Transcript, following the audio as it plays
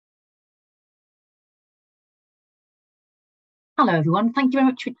Hello everyone, thank you very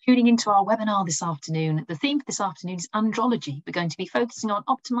much for tuning into our webinar this afternoon. The theme for this afternoon is andrology. We're going to be focusing on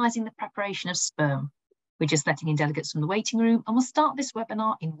optimising the preparation of sperm. We're just letting in delegates from the waiting room and we'll start this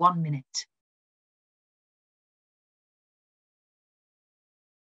webinar in 1 minute.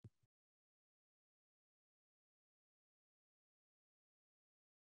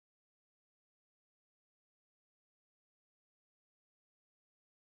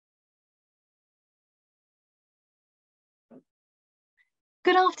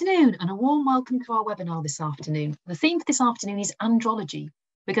 Good afternoon and a warm welcome to our webinar this afternoon. The theme for this afternoon is andrology.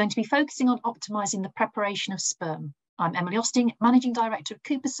 We're going to be focusing on optimising the preparation of sperm. I'm Emily Austin, Managing Director of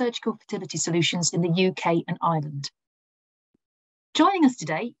Cooper Surgical Fertility Solutions in the UK and Ireland. Joining us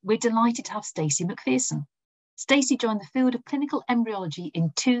today, we're delighted to have Stacey McPherson. Stacey joined the field of clinical embryology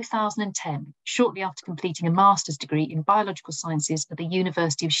in 2010, shortly after completing a master's degree in biological sciences at the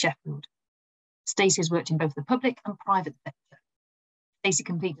University of Sheffield. Stacey has worked in both the public and private sector. Stacey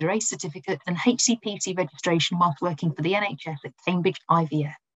completed her ACE certificate and HCPC registration whilst working for the NHS at Cambridge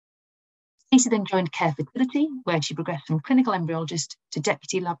IVF. Stacey then joined Care Fertility, where she progressed from clinical embryologist to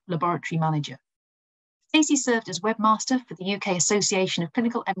deputy laboratory manager. Stacey served as webmaster for the UK Association of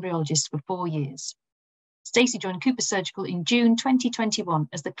Clinical Embryologists for 4 years. Stacey joined Cooper Surgical in June 2021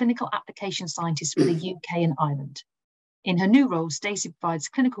 as the clinical application scientist for the UK and Ireland. In her new role, Stacey provides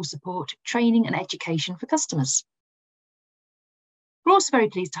clinical support, training and education for customers. We're also very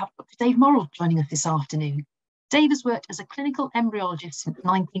pleased to have Dr. Dave Morrill joining us this afternoon. Dave has worked as a clinical embryologist since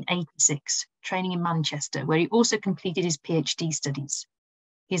 1986, training in Manchester, where he also completed his PhD studies.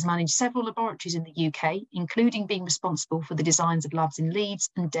 He has managed several laboratories in the UK, including being responsible for the designs of labs in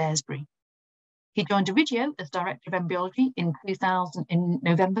Leeds and Daresbury. He joined Origio as Director of Embryology in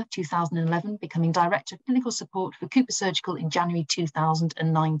November 2011, becoming Director of Clinical Support for Cooper Surgical in January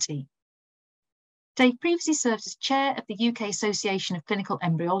 2019. Dave previously served as Chair of the UK Association of Clinical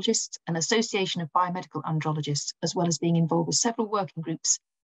Embryologists and Association of Biomedical Andrologists, as well as being involved with several working groups,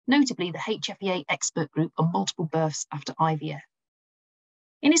 notably the HFEA Expert Group on Multiple Births After IVF.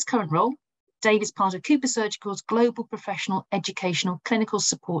 In his current role, Dave is part of Cooper Surgical's global professional educational clinical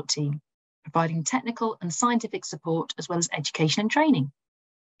support team, providing technical and scientific support as well as education and training.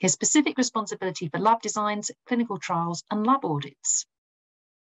 He has specific responsibility for lab designs, clinical trials and lab audits.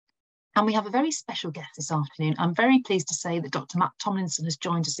 And we have a very special guest this afternoon. I'm very pleased to say that Dr. Matt Tomlinson has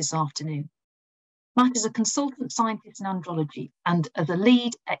joined us this afternoon. Matt is a consultant scientist in andrology and as a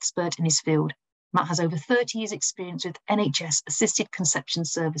lead expert in his field. Matt has over 30 years experience with NHS assisted conception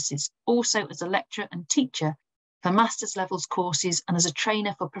services, also as a lecturer and teacher for master's levels courses and as a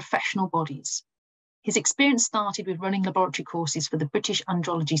trainer for professional bodies. His experience started with running laboratory courses for the British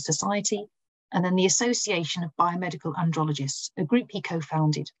Andrology Society and then the Association of Biomedical Andrologists, a group he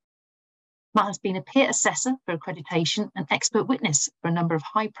co-founded. Matt has been a peer assessor for accreditation and expert witness for a number of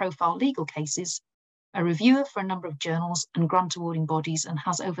high-profile legal cases, a reviewer for a number of journals and grant awarding bodies, and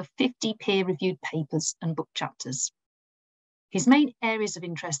has over 50 peer-reviewed papers and book chapters. His main areas of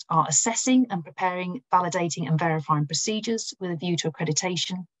interest are assessing and preparing, validating and verifying procedures with a view to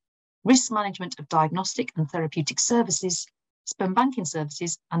accreditation, risk management of diagnostic and therapeutic services, sperm banking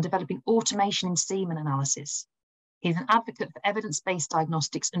services, and developing automation in semen analysis. He's an advocate for evidence-based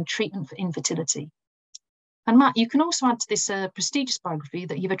diagnostics and treatment for infertility. And Matt, you can also add to this prestigious biography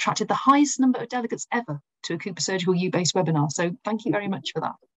that you've attracted the highest number of delegates ever to a Cooper Surgical U-based webinar. So thank you very much for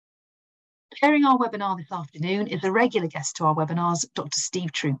that. Chairing our webinar this afternoon is a regular guest to our webinars, Dr.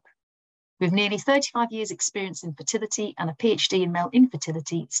 Steve Troop. With nearly 35 years experience in fertility and a PhD in male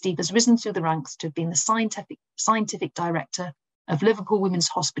infertility, Steve has risen through the ranks to have been the scientific director of Liverpool Women's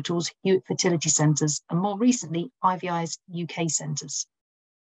Hospital's Hewitt Fertility Centres and more recently IVI's UK centres.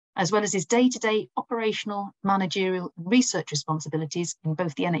 As well as his day-to-day operational, managerial and research responsibilities in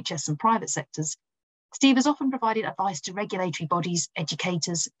both the NHS and private sectors, Steve has often provided advice to regulatory bodies,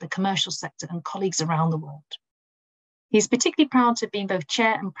 educators, the commercial sector and colleagues around the world. He is particularly proud to have been both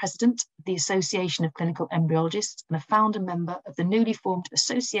chair and president of the Association of Clinical Embryologists and a founder member of the newly formed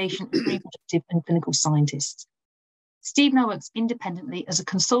Association of Reproductive and Clinical Scientists. Steve now works independently as a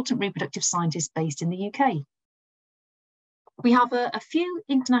consultant reproductive scientist based in the UK. We have a few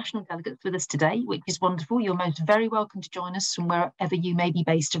international delegates with us today, which is wonderful. You're most very welcome to join us from wherever you may be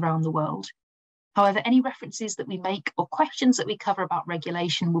based around the world. However, any references that we make or questions that we cover about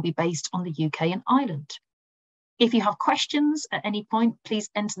regulation will be based on the UK and Ireland. If you have questions at any point, please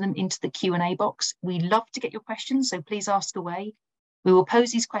enter them into the Q&A box. We love to get your questions, so please ask away. We will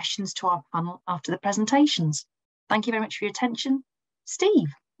pose these questions to our panel after the presentations. Thank you very much for your attention. Steve,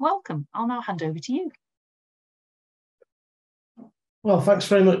 welcome. I'll now hand over to you. Well, thanks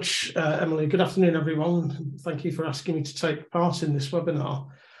very much, Emily. Good afternoon, everyone. Thank you for asking me to take part in this webinar.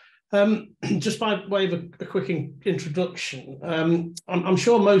 Just by way of a quick introduction, I'm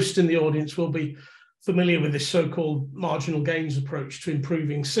sure most in the audience will be familiar with this so-called marginal gains approach to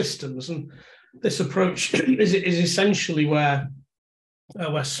improving systems. And this approach is essentially where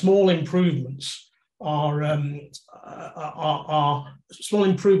small improvements small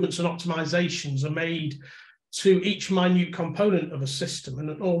improvements and optimizations are made to each minute component of a system.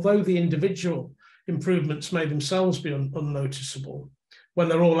 And although the individual improvements may themselves be unnoticeable, when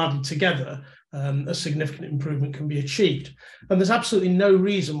they're all added together, a significant improvement can be achieved. And there's absolutely no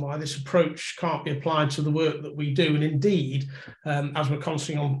reason why this approach can't be applied to the work that we do. And indeed, as we're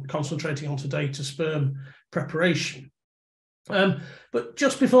concentrating on today, to sperm preparation. But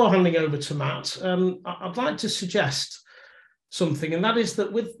just before handing over to Matt, I'd like to suggest something, and that is that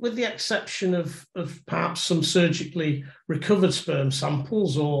with the exception of perhaps some surgically recovered sperm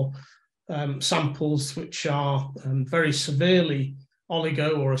samples or samples which are very severely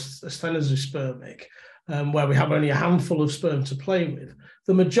oligo or asthenospermic, where we have only a handful of sperm to play with,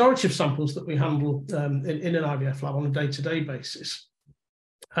 the majority of samples that we handle in an IVF lab on a day-to-day basis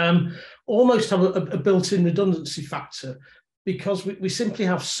almost have a built-in redundancy factor, because we simply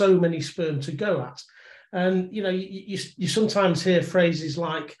have so many sperm to go at. And you sometimes hear phrases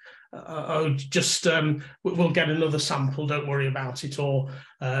like, "Oh, just we'll get another sample. Don't worry about it," or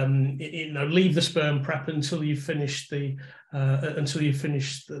leave the sperm prep until you finish the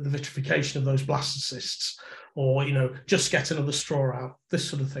vitrification of those blastocysts, or just get another straw out. This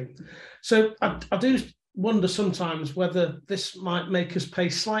sort of thing. So I do wonder sometimes whether this might make us pay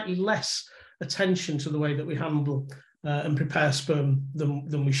slightly less attention to the way that we handle and prepare sperm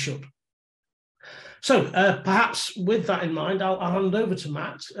than we should. So perhaps with that in mind, I'll hand over to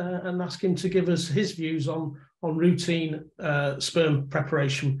Matt and ask him to give us his views on routine sperm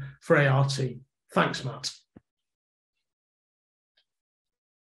preparation for ART. Thanks, Matt.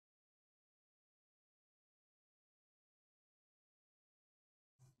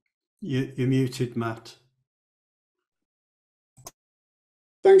 You're muted, Matt.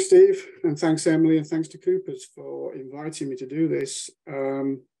 Thanks, Steve, and thanks, Emily, and thanks to Coopers for inviting me to do this.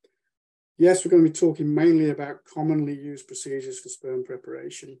 Yes, we're going to be talking mainly about commonly used procedures for sperm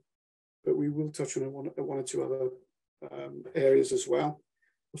preparation, but we will touch on one or two other areas as well.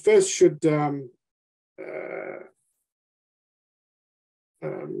 First, should talk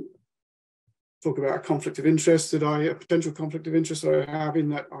about a conflict of interest a potential conflict of interest that I have, in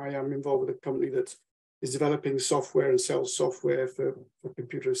that I am involved with a company that is developing software and sells software for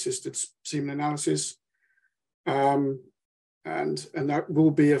computer-assisted semen analysis. And that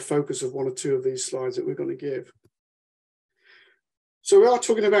will be a focus of one or two of these slides that we're going to give. So we are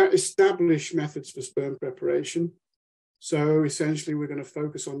talking about established methods for sperm preparation. So essentially, we're going to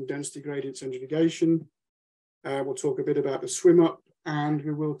focus on density gradient centrifugation. We'll talk a bit about the swim up, and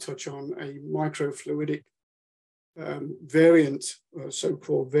we will touch on a microfluidic variant,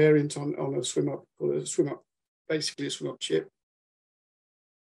 so-called variant on a swim up, basically a swim up chip.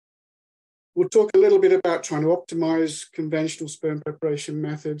 We'll talk a little bit about trying to optimize conventional sperm preparation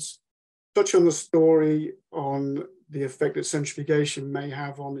methods, touch on the story on the effect that centrifugation may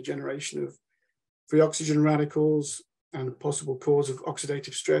have on the generation of free oxygen radicals and a possible cause of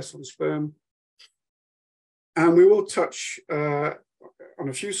oxidative stress on sperm. And we will touch on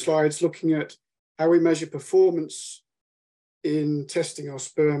a few slides looking at how we measure performance in testing our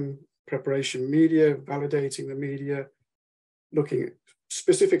sperm preparation media, validating the media, looking at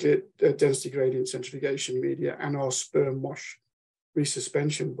specifically at density gradient centrifugation media and our sperm wash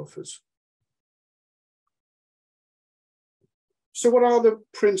resuspension buffers. So what are the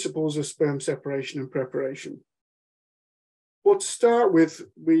principles of sperm separation and preparation? Well, to start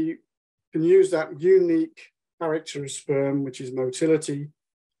with, we can use that unique character of sperm, which is motility,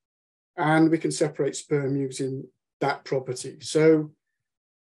 and we can separate sperm using that property. So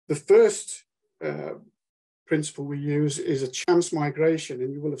the first principle we use is a chance migration,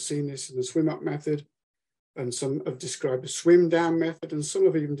 and you will have seen this in the swim up method, and some have described a swim down method, and some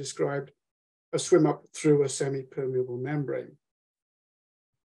have even described a swim up through a semi-permeable membrane.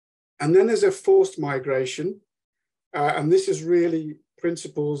 And then there's a forced migration, and this is really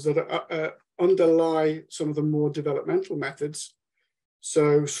principles that underlie some of the more developmental methods.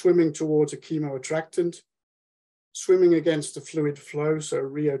 So swimming towards a chemoattractant, swimming against a fluid flow, so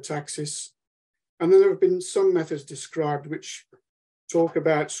rheotaxis. And then there have been some methods described which talk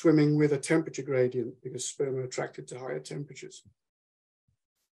about swimming with a temperature gradient, because sperm are attracted to higher temperatures.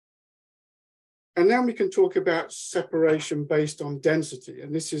 And then we can talk about separation based on density.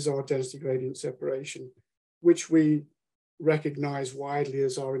 And this is our density gradient separation, which we recognized widely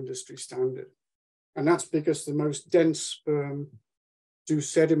as our industry standard. And that's because the most dense sperm do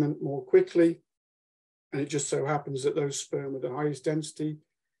sediment more quickly. And it just so happens that those sperm with the highest density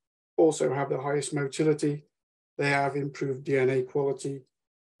also have the highest motility. They have improved DNA quality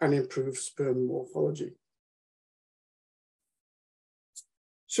and improved sperm morphology.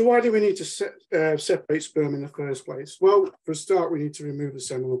 So why do we need to separate sperm in the first place? Well, for a start, we need to remove the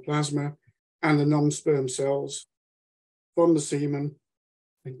seminal plasma and the non-sperm cells from the semen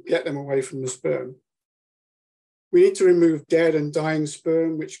and get them away from the sperm. We need to remove dead and dying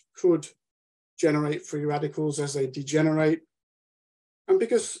sperm, which could generate free radicals as they degenerate. And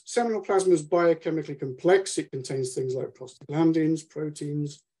because seminal plasma is biochemically complex, it contains things like prostaglandins,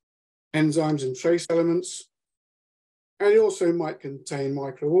 proteins, enzymes, and trace elements. And it also might contain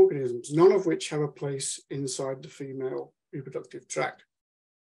microorganisms, none of which have a place inside the female reproductive tract.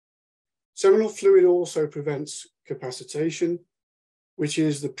 Seminal fluid also prevents capacitation, which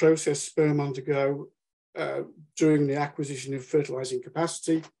is the process sperm undergo during the acquisition of fertilizing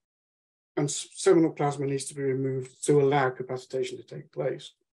capacity. And seminal plasma needs to be removed to allow capacitation to take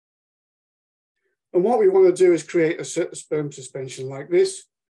place. And what we want to do is create a sperm suspension like this,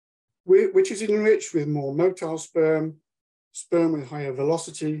 which is enriched with more motile sperm, sperm with higher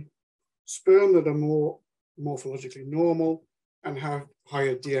velocity, sperm that are more morphologically normal and have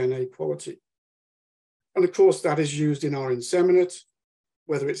higher DNA quality. And of course, that is used in our inseminate,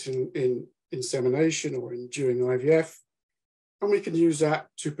 whether it's in insemination or during IVF. And we can use that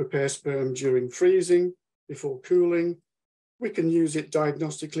to prepare sperm during freezing, before cooling. We can use it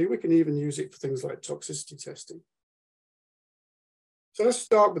diagnostically. We can even use it for things like toxicity testing. So let's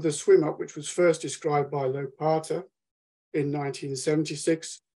start with the swim up, which was first described by Lopata in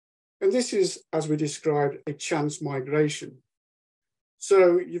 1976. And this is, as we described, a chance migration.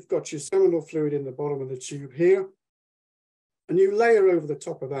 So you've got your seminal fluid in the bottom of the tube here, and you layer over the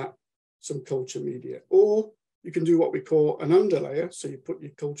top of that some culture media, or you can do what we call an underlayer. So you put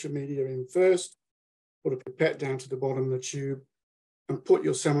your culture media in first, put a pipette down to the bottom of the tube, and put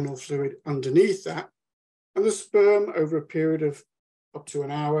your seminal fluid underneath that. And the sperm, over a period of up to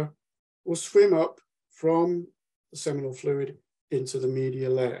an hour, will swim up from the seminal fluid into the media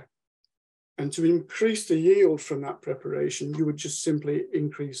layer. And to increase the yield from that preparation, you would just simply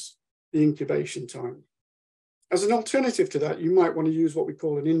increase the incubation time. As an alternative to that, you might want to use what we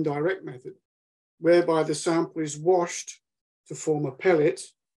call an indirect method, whereby the sample is washed to form a pellet,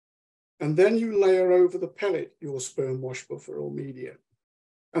 and then you layer over the pellet your sperm wash buffer or media.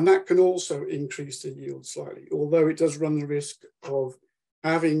 And that can also increase the yield slightly, although it does run the risk of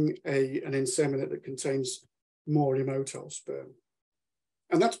having an inseminate that contains more immotile sperm.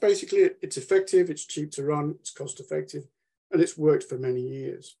 And that's basically it. It's effective, it's cheap to run, it's cost effective, and it's worked for many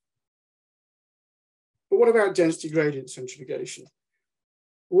years. But what about density gradient centrifugation?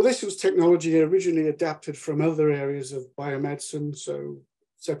 Well, this was technology originally adapted from other areas of biomedicine, so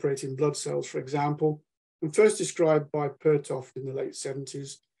separating blood cells, for example, and first described by Pertoft in the late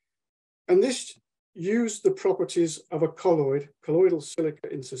 70s. And this used the properties of a colloidal silica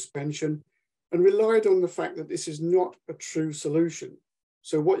in suspension, and relied on the fact that this is not a true solution.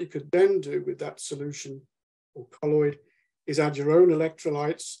 So what you could then do with that solution or colloid is add your own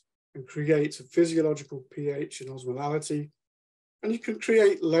electrolytes and create a physiological pH and osmolality. And you can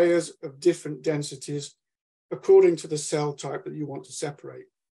create layers of different densities according to the cell type that you want to separate.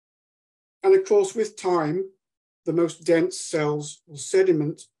 And of course, with time, the most dense cells will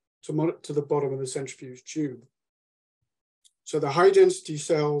sediment to the bottom of the centrifuge tube. So the high density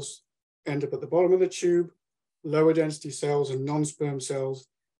cells end up at the bottom of the tube, lower density cells and non-sperm cells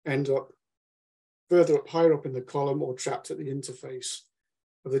end up further up, higher up in the column or trapped at the interface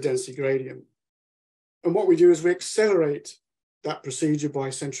of the density gradient. And what we do is we accelerate that procedure by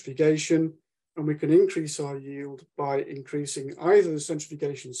centrifugation, and we can increase our yield by increasing either the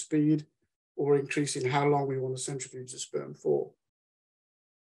centrifugation speed or increasing how long we want to centrifuge the sperm for.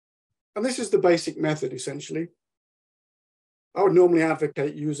 And this is the basic method, essentially. I would normally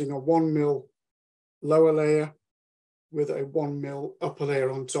advocate using a 1 mil lower layer with a 1 mil upper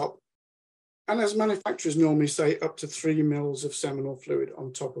layer on top. And as manufacturers normally say, up to 3 mils of seminal fluid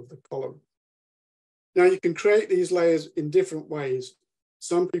on top of the column. Now you can create these layers in different ways.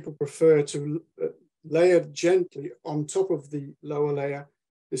 Some people prefer to layer gently on top of the lower layer,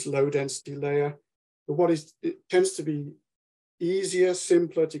 this low density layer. But it tends to be easier,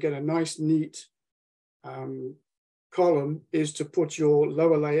 simpler to get a nice, neat column is to put your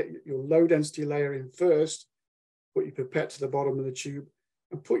lower layer, your low density layer in first, put your pipette to the bottom of the tube,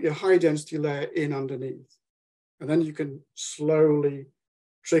 and put your high density layer in underneath. And then you can slowly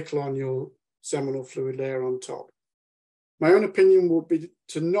trickle on your seminal fluid layer on top. My own opinion would be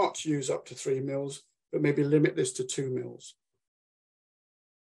to not use up to 3 mils, but maybe limit this to 2 mils.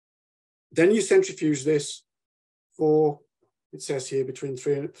 Then you centrifuge this for, it says here, between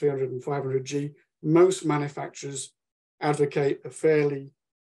 300 and 500 G. Most manufacturers advocate a fairly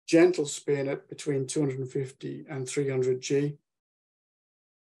gentle spin at between 250 and 300 G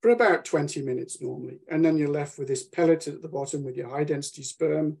for about 20 minutes normally. And then you're left with this pellet at the bottom with your high density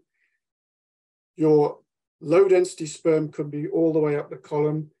sperm. Your low density sperm could be all the way up the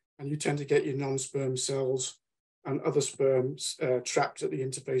column, and you tend to get your non-sperm cells and other sperms trapped at the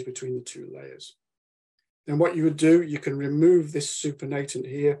interface between the two layers. Then what you would do, you can remove this supernatant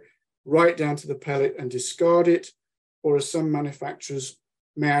here right down to the pellet and discard it, or as some manufacturers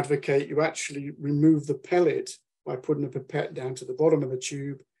may advocate, you actually remove the pellet by putting a pipette down to the bottom of the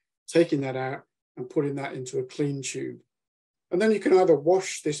tube, taking that out and putting that into a clean tube. And then you can either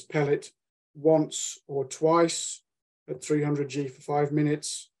wash this pellet once or twice at 300 G for 5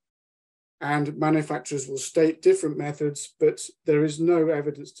 minutes. And manufacturers will state different methods, but there is no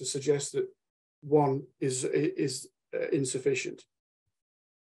evidence to suggest that one is insufficient.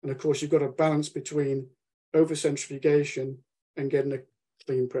 And of course, you've got a balance between over-centrifugation and getting a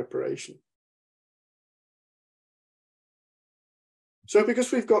clean preparation. So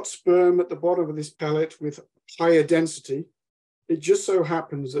because we've got sperm at the bottom of this pellet with higher density, it just so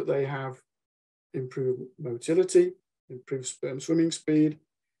happens that they have improved motility, improved sperm swimming speed,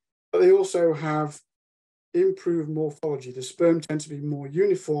 but they also have improved morphology. The sperm tend to be more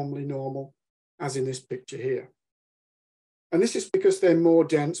uniformly normal, as in this picture here. And this is because they're more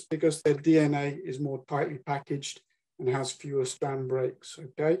dense, because their DNA is more tightly packaged and has fewer strand breaks,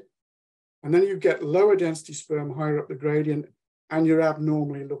 okay? And then you get lower density sperm higher up the gradient, and your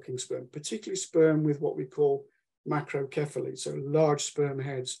abnormally looking sperm, particularly sperm with what we call macrocephaly, so large sperm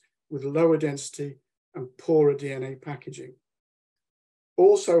heads with lower density and poorer DNA packaging.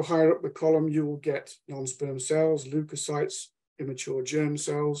 Also higher up the column, you will get non-sperm cells, leukocytes, immature germ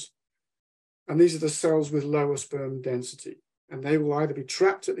cells, and these are the cells with lower sperm density, and they will either be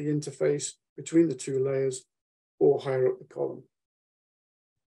trapped at the interface between the two layers or higher up the column.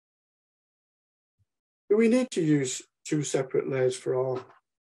 Do we need to use 2 separate layers for our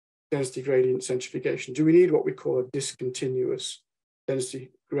density gradient centrifugation? Do we need what we call a discontinuous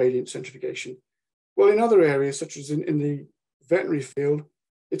density gradient centrifugation? Well, in other areas, such as in the veterinary field,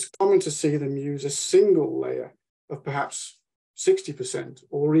 it's common to see them use a single layer of perhaps 60%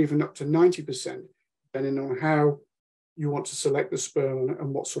 or even up to 90%, depending on how you want to select the sperm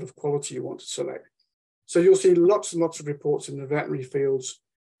and what sort of quality you want to select. So you'll see lots and lots of reports in the veterinary fields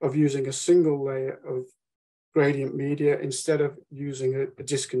of using a single layer of gradient media instead of using a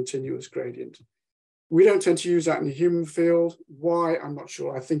discontinuous gradient. We don't tend to use that in the human field. Why? I'm not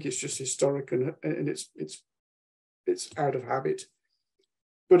sure. I think it's just historic and it's out of habit.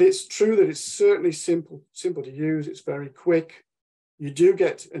 But it's true that it's certainly simple to use. It's very quick. You do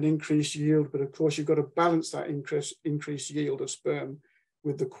get an increased yield, but of course you've got to balance that increased yield of sperm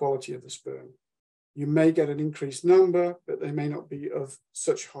with the quality of the sperm. You may get an increased number, but they may not be of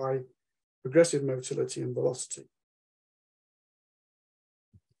such high progressive motility and velocity.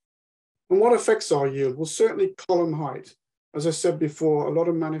 And what affects our yield? Well, certainly column height. As I said before, a lot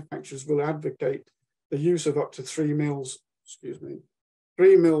of manufacturers will advocate the use of up to 3 mils,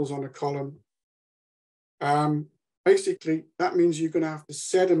 3 mils on a column. Basically, that means you're going to have to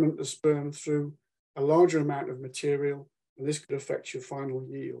sediment the sperm through a larger amount of material, and this could affect your final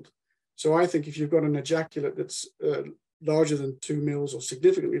yield. So I think if you've got an ejaculate that's larger than 2 mils or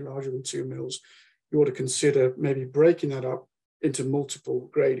significantly larger than 2 mils, you ought to consider maybe breaking that up into multiple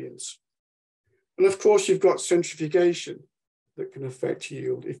gradients. And of course, you've got centrifugation that can affect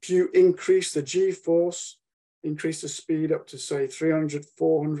yield. If you increase the G force, increase the speed up to say 300,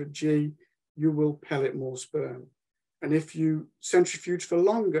 400 G, you will pellet more sperm. And if you centrifuge for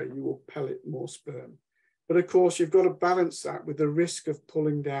longer, you will pellet more sperm. But of course, you've got to balance that with the risk of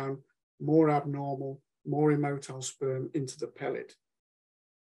pulling down more abnormal, more immotile sperm into the pellet.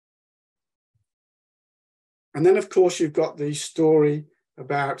 And then, of course, you've got the story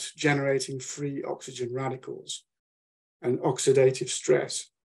about generating free oxygen radicals and oxidative stress.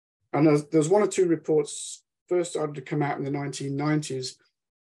 And there's 1 or 2 reports first started to come out in the 1990s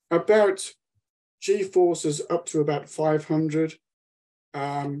about G forces up to about 500,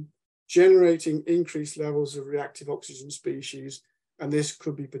 generating increased levels of reactive oxygen species, and this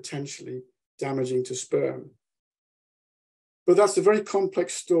could be potentially damaging to sperm. But that's a very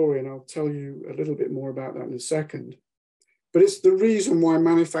complex story, and I'll tell you a little bit more about that in a second. But it's the reason why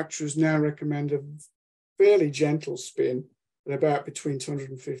manufacturers now recommend a fairly gentle spin at about between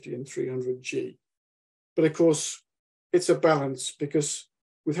 250 and 300 G. But of course, it's a balance, because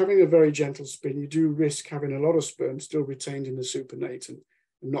with having a very gentle spin, you do risk having a lot of sperm still retained in the supernatant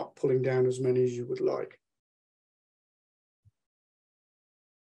and not pulling down as many as you would like.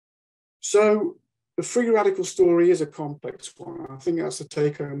 So the free radical story is a complex one. I think that's the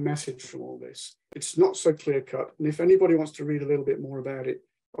take-home message from all this. It's not so clear-cut. And if anybody wants to read a little bit more about it,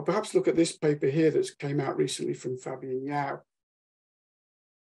 or perhaps look at this paper here that came out recently from Fabian Yao.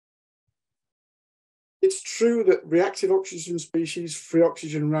 It's true that reactive oxygen species, free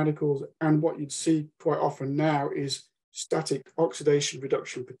oxygen radicals, and what you'd see quite often now is static oxidation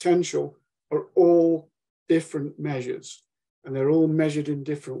reduction potential are all different measures, and they're all measured in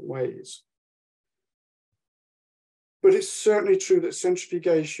different ways. But it's certainly true that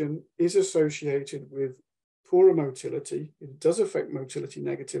centrifugation is associated with poorer motility. It does affect motility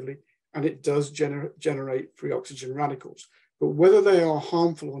negatively, and it does generate free oxygen radicals. But whether they are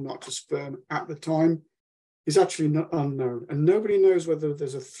harmful or not to sperm at the time is actually not unknown. And nobody knows whether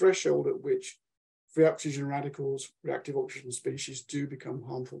there's a threshold at which free oxygen radicals, reactive oxygen species, do become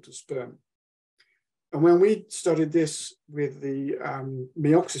harmful to sperm. And when we studied this with the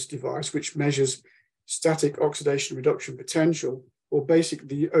Meoxys device, which measures static oxidation reduction potential, or basically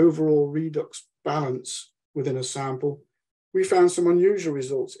the overall redox balance within a sample, we found some unusual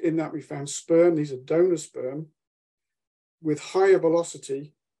results in that we found sperm, these are donor sperm, with higher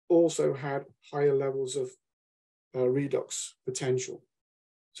velocity also had higher levels of redox potential.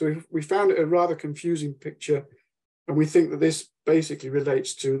 So we found it a rather confusing picture, and we think that this basically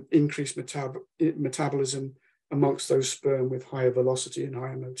relates to increased metabolism amongst those sperm with higher velocity and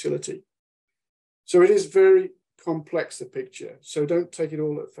higher motility. So it is very complex, the picture, so don't take it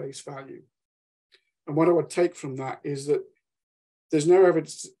all at face value. And what I would take from that is that there's no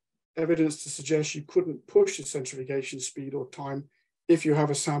evidence to suggest you couldn't push the centrifugation speed or time if you have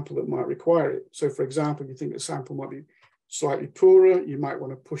a sample that might require it. So for example, you think the sample might be slightly poorer, you might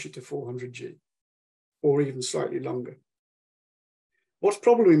want to push it to 400 G or even slightly longer. What's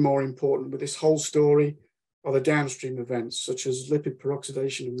probably more important with this whole story are the downstream events, such as lipid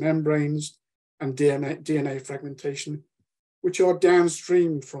peroxidation in membranes and DNA fragmentation, which are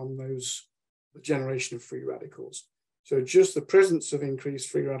downstream from the generation of free radicals. So just the presence of increased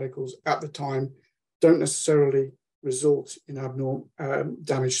free radicals at the time don't necessarily result in abnormal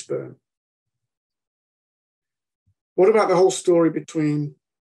damaged sperm. What about the whole story between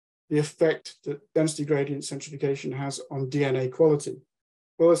the effect that density gradient centrifugation has on DNA quality?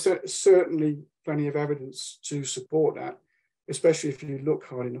 Well, there's certainly plenty of evidence to support that, especially if you look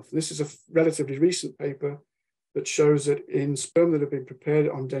hard enough. This is a relatively recent paper that shows that in sperm that have been prepared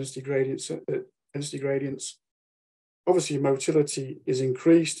on density gradients, obviously motility is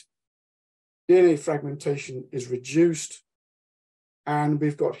increased, DNA fragmentation is reduced, and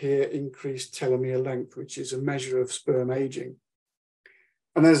we've got here increased telomere length, which is a measure of sperm aging.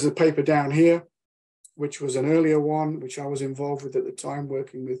 And there's a paper down here, which was an earlier one, which I was involved with at the time,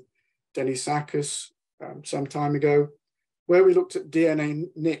 working with Dennis Sakis some time ago, where we looked at DNA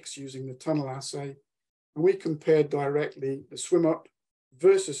nicks using the tunnel assay, and we compared directly the swim up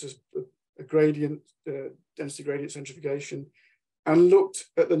versus a gradient, density gradient centrifugation, and looked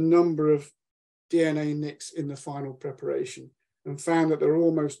at the number of DNA nicks in the final preparation, and found that they're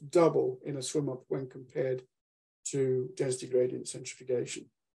almost double in a swim up when compared to density gradient centrifugation.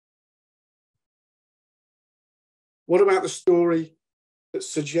 What about the story that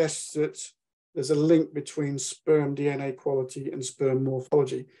suggests that there's a link between sperm DNA quality and sperm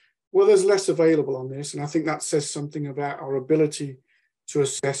morphology? Well, there's less available on this, and I think that says something about our ability to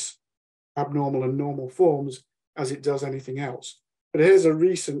assess abnormal and normal forms as it does anything else. But here's a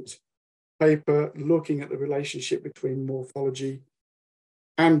recent paper looking at the relationship between morphology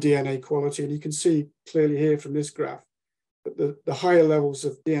and DNA quality, and you can see clearly here from this graph that the higher levels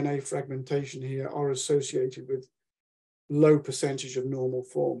of DNA fragmentation here are associated with low percentage of normal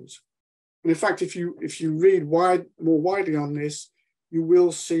forms. And in fact, if you read more widely on this, you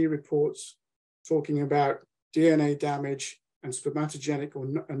will see reports talking about DNA damage and spermatogenic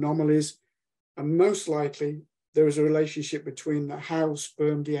anomalies, and most likely there is a relationship between how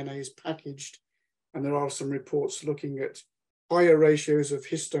sperm DNA is packaged, and there are some reports looking at higher ratios of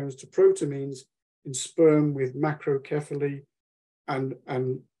histones to protamines in sperm with macrocephaly and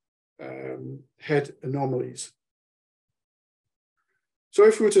head anomalies. So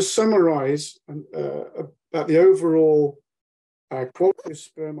if we were to summarize about the overall quality of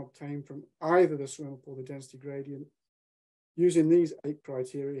sperm obtained from either the swim up or the density gradient, using these 8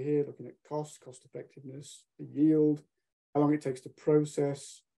 criteria here, looking at cost effectiveness, the yield, how long it takes to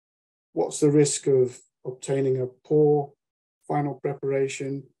process, what's the risk of obtaining a poor final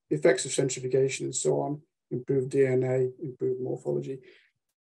preparation, effects of centrifugation, and so on, improved DNA, improved morphology.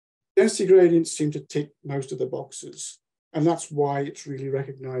 Density gradients seem to tick most of the boxes, and that's why it's really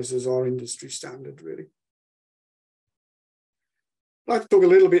recognized as our industry standard, really. I'd like to talk a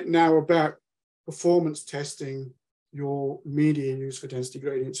little bit now about performance testing your media used for density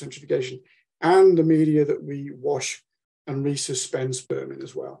gradient centrifugation and the media that we wash and resuspend sperm in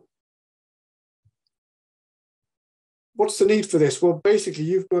as well. What's the need for this? Well, basically,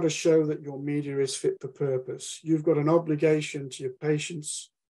 you've got to show that your media is fit for purpose. You've got an obligation to your patients,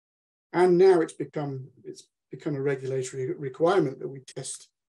 and now it's become a regulatory requirement that we test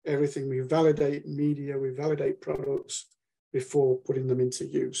everything. We validate media, we validate products before putting them into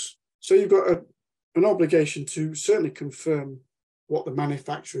use. So you've got an obligation to certainly confirm what the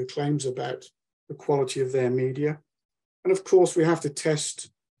manufacturer claims about the quality of their media. And of course, we have to test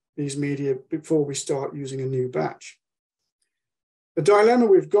these media before we start using a new batch. The dilemma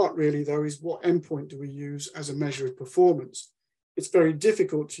we've got really, though, is what endpoint do we use as a measure of performance? It's very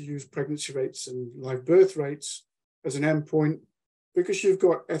difficult to use pregnancy rates and live birth rates as an endpoint because you've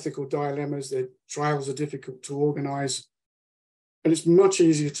got ethical dilemmas. The trials are difficult to organize. And it's much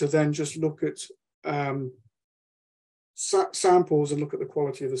easier to then just look at samples and look at the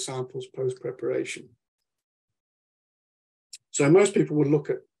quality of the samples post-preparation. So most people would look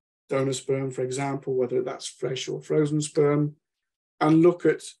at donor sperm, for example, whether that's fresh or frozen sperm, and look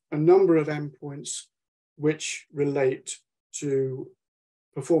at a number of endpoints which relate to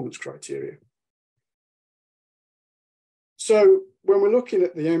performance criteria. So when we're looking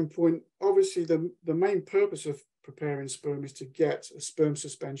at the endpoint, obviously the main purpose of preparing sperm is to get a sperm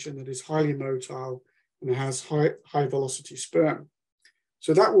suspension that is highly motile and has high velocity sperm.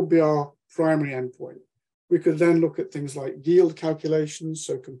 So that will be our primary endpoint. We could then look at things like yield calculations,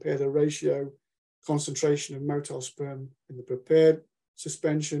 so compare the ratio concentration of motile sperm in the prepared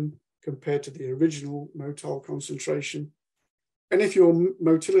suspension compared to the original motile concentration. And if your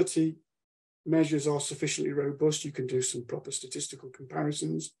motility measures are sufficiently robust, you can do some proper statistical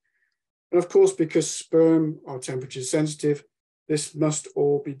comparisons. And of course, because sperm are temperature sensitive, this must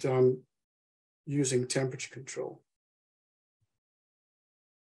all be done using temperature control.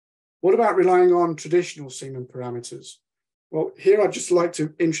 What about relying on traditional semen parameters? Well, here I'd just like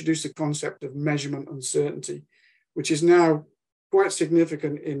to introduce the concept of measurement uncertainty, which is now quite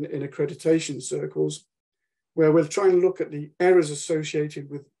significant in accreditation circles, where we're trying to look at the errors associated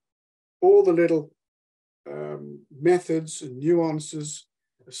with all the little methods and nuances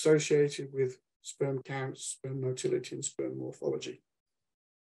associated with sperm counts, sperm motility, and sperm morphology.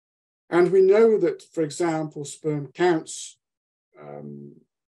 And we know that, for example, sperm counts,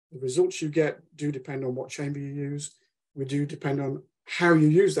 the results you get do depend on what chamber you use. We do depend on how you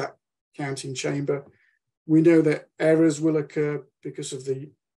use that counting chamber. We know that errors will occur because of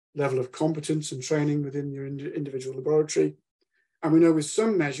the level of competence and training within your individual laboratory. And we know with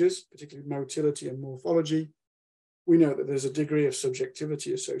some measures, particularly motility and morphology, we know that there's a degree of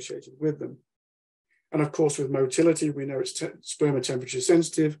subjectivity associated with them. And of course, with motility, we know it's sperm are temperature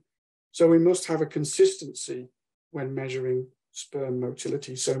sensitive. So we must have a consistency when measuring sperm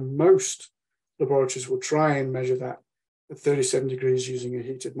motility. So most laboratories will try and measure that at 37 degrees using a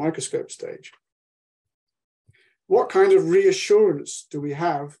heated microscope stage. What kind of reassurance do we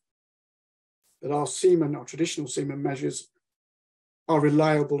have that our semen, our traditional semen measures, are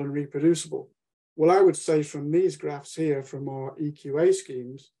reliable and reproducible? Well, I would say from these graphs here, from our EQA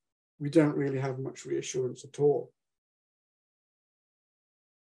schemes, we don't really have much reassurance at all.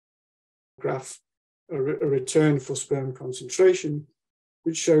 Graph, a return for sperm concentration,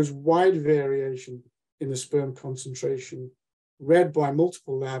 which shows wide variation in the sperm concentration read by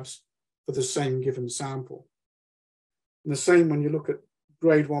multiple labs for the same given sample. And the same when you look at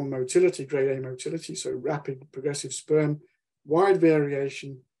grade 1 motility, grade A motility, so rapid progressive sperm, wide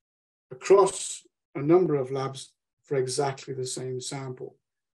variation across a number of labs for exactly the same sample.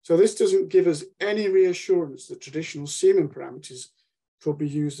 So this doesn't give us any reassurance that traditional semen parameters could be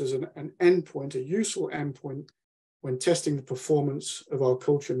used as an endpoint, a useful endpoint when testing the performance of our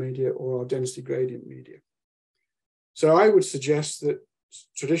culture media or our density gradient media. So I would suggest that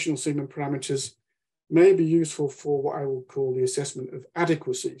traditional semen parameters may be useful for what I will call the assessment of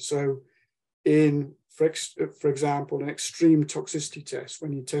adequacy. So in, for example, an extreme toxicity test,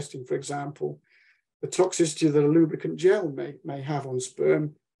 when you're testing, for example, the toxicity that a lubricant gel may have on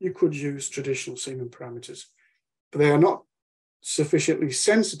sperm, you could use traditional semen parameters, but they are not sufficiently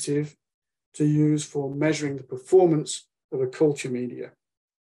sensitive to use for measuring the performance of a culture media.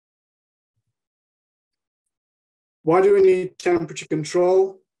 Why do we need temperature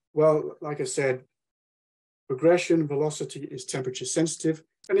control? Well, like I said, progression velocity is temperature sensitive.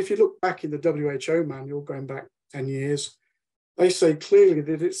 And if you look back in the WHO manual, going back 10 years, they say clearly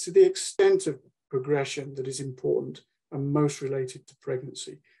that it's the extent of progression that is important and most related to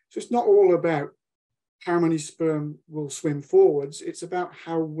pregnancy. So it's not all about how many sperm will swim forwards, it's about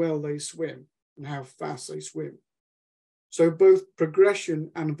how well they swim and how fast they swim. So both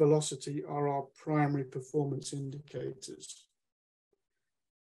progression and velocity are our primary performance indicators.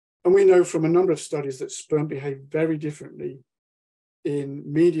 And we know from a number of studies that sperm behave very differently in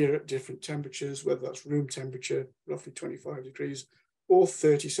media at different temperatures, whether that's room temperature, roughly 25 degrees, or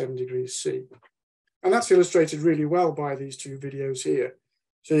 37 degrees C. And that's illustrated really well by these two videos here.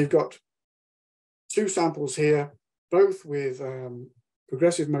 So you've got two samples here, both with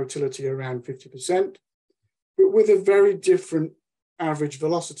progressive motility around 50%, but with a very different average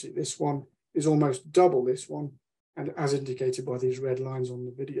velocity. This one is almost double this one, and as indicated by these red lines on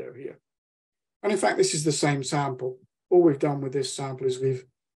the video here. And in fact, this is the same sample. All we've done with this sample is we've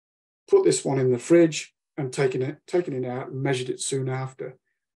put this one in the fridge and taken it out and measured it soon after.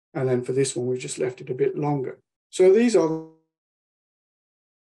 And then for this one, we've just left it a bit longer. So these are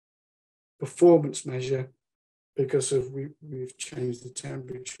performance measure because of we've changed the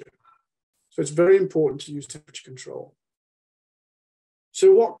temperature. So it's very important to use temperature control.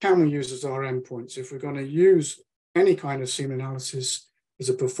 So what can we use as our endpoints if we're going to use any kind of semen analysis as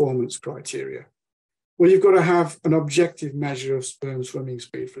a performance criteria? Well, you've got to have an objective measure of sperm swimming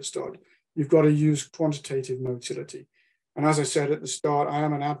speed for a start. You've got to use quantitative motility. And as I said at the start, I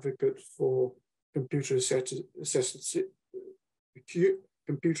am an advocate for computer-assisted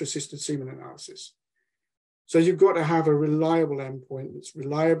semen analysis. So you've got to have a reliable endpoint that's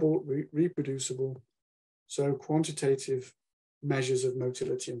reliable, reproducible, so quantitative measures of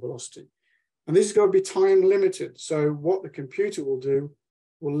motility and velocity. And this has got to be time limited. So what the computer will do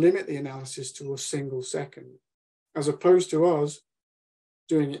will limit the analysis to a single second. As opposed to us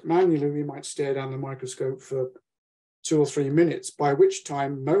doing it manually, we might stare down the microscope for 2 or 3 minutes, by which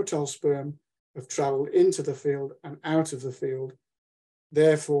time motile sperm have traveled into the field and out of the field.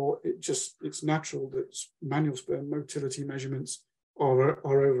 Therefore, it's natural that manual sperm motility measurements are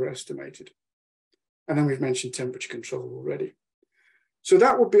overestimated. And then we've mentioned temperature control already. So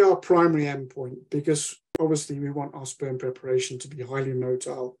that would be our primary endpoint, because obviously we want our sperm preparation to be highly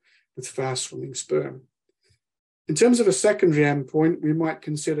motile with fast swimming sperm. In terms of a secondary endpoint, we might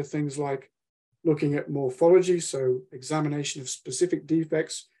consider things like looking at morphology, so examination of specific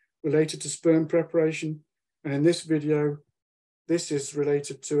defects related to sperm preparation. And in this video, this is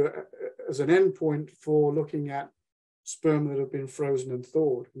related to as an endpoint for looking at sperm that have been frozen and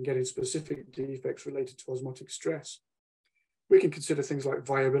thawed and getting specific defects related to osmotic stress. We can consider things like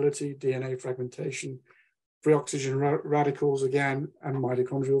viability, DNA fragmentation, free oxygen radicals again, and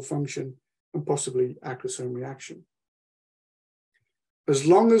mitochondrial function, and possibly acrosome reaction. As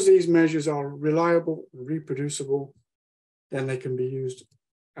long as these measures are reliable and reproducible, then they can be used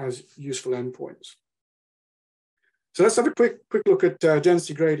as useful endpoints. So let's have a quick look at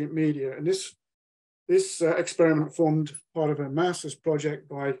density gradient media. And this experiment formed part of a master's project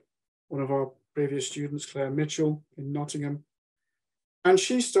by one of our previous students, Claire Mitchell in Nottingham. And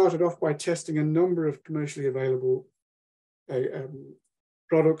she started off by testing a number of commercially available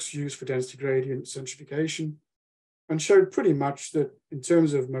products used for density gradient centrifugation, and showed pretty much that in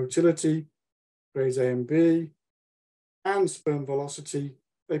terms of motility, grades A and B, and sperm velocity,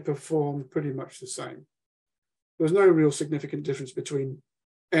 they performed pretty much the same. There was no real significant difference between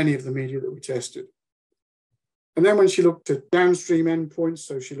any of the media that we tested. And then when she looked at downstream endpoints,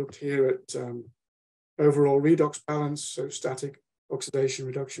 so she looked here at overall redox balance, so static oxidation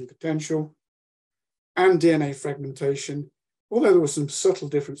reduction potential, and DNA fragmentation, although there was some subtle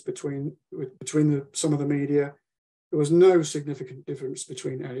difference between some of the media, there was no significant difference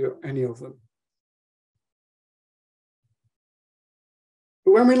between any of them.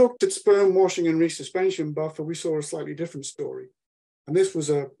 But when we looked at sperm washing and resuspension buffer, we saw a slightly different story. And this was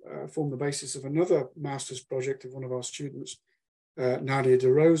formed the basis of another master's project of one of our students, Nadia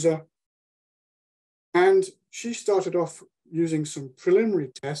De Rosa. And she started off using some preliminary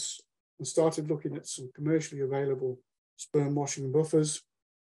tests and started looking at some commercially available sperm washing buffers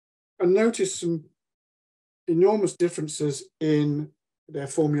and noticed some enormous differences in their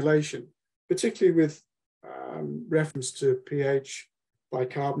formulation, particularly with reference to pH,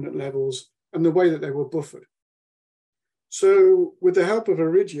 bicarbonate levels, and the way that they were buffered. So with the help of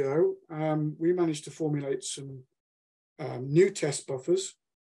Origio, we managed to formulate some new test buffers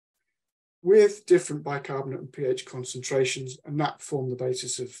with different bicarbonate and pH concentrations, and that formed the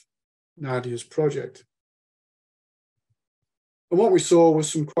basis of Nadia's project. And what we saw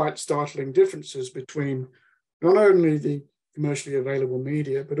was some quite startling differences between not only the commercially available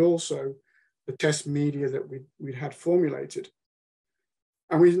media, but also the test media that we'd had formulated.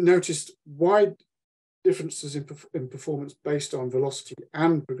 And we noticed wide differences in performance based on velocity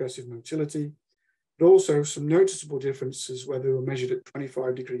and progressive motility, but also some noticeable differences where they were measured at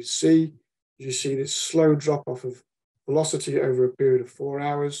 25 degrees C. You see this slow drop off of velocity over a period of 4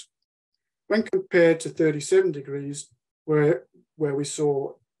 hours, when compared to 37 degrees, where we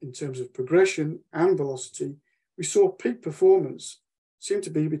saw, in terms of progression and velocity, we saw peak performance seem to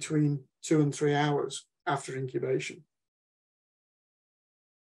be between 2 and 3 hours after incubation.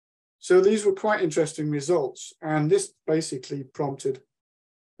 So these were quite interesting results, and this basically prompted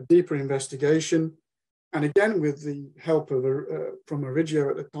a deeper investigation. And again, with the help of from Origio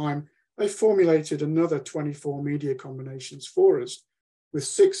at the time, they formulated another 24 media combinations for us, with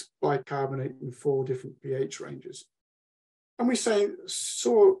 6 bicarbonate and 4 different pH ranges. And we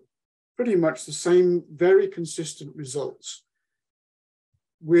saw pretty much the same very consistent results,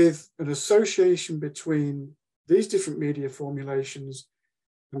 with an association between these different media formulations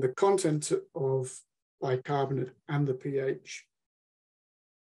and the content of bicarbonate and the pH.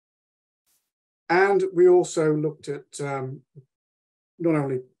 And we also looked at not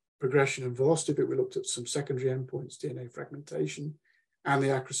only progression and velocity, but we looked at some secondary endpoints, DNA fragmentation and the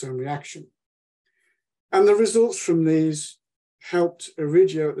acrosome reaction. And the results from these helped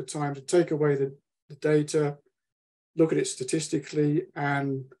Origio at the time to take away the data, look at it statistically,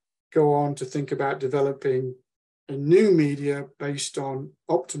 and go on to think about developing a new media based on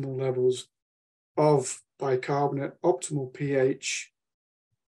optimal levels of bicarbonate, optimal pH,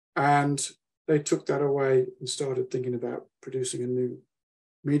 and they took that away and started thinking about producing a new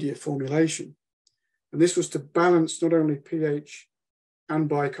media formulation. And this was to balance not only pH and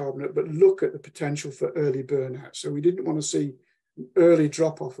bicarbonate, but look at the potential for early burnout. So we didn't want to see an early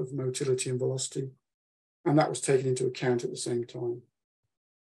drop-off of motility and velocity, and that was taken into account at the same time.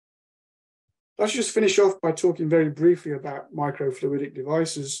 Let's just finish off by talking very briefly about microfluidic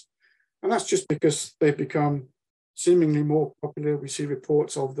devices, and that's just because they've become seemingly more popular. We see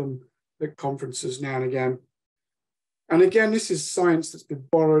reports of them at conferences now and again. And again, this is science that's been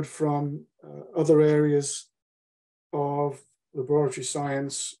borrowed from other areas of laboratory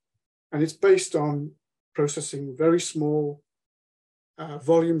science, and it's based on processing very small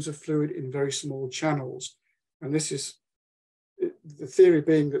volumes of fluid in very small channels. And this is the theory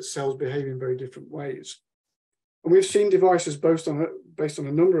being that cells behave in very different ways. And we've seen devices based on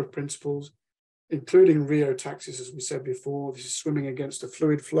a number of principles, including rheotaxis, as we said before. This is swimming against a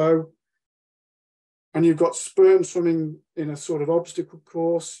fluid flow. And you've got sperm swimming in a sort of obstacle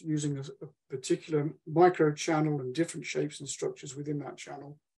course using a particular microchannel and different shapes and structures within that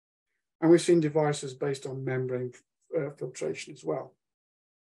channel. And we've seen devices based on membrane filtration as well.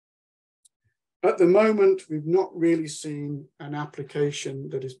 At the moment, we've not really seen an application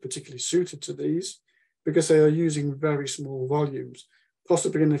that is particularly suited to these, because they are using very small volumes.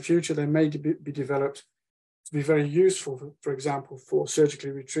 Possibly in the future, they may be developed to be very useful, for example, for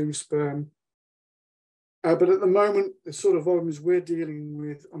surgically retrieved sperm. But at the moment, the sort of volumes we're dealing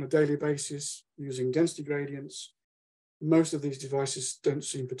with on a daily basis using density gradients, most of these devices don't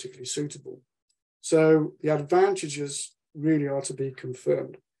seem particularly suitable. So the advantages really are to be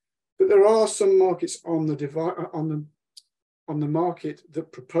confirmed. But there are some markets on the market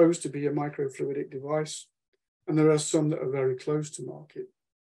that propose to be a microfluidic device, and there are some that are very close to market.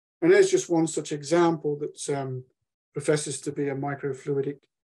 And there's just one such example that professes to be a microfluidic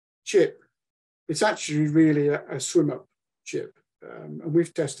chip. It's actually really a swim-up chip, and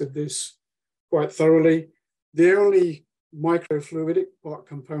we've tested this quite thoroughly. The only microfluidic part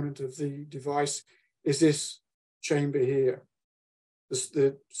component of the device is this chamber here.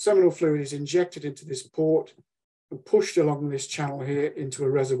 The seminal fluid is injected into this port and pushed along this channel here into a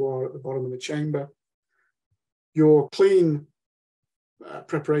reservoir at the bottom of the chamber. Your clean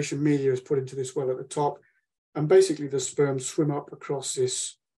preparation media is put into this well at the top, and basically the sperm swim up across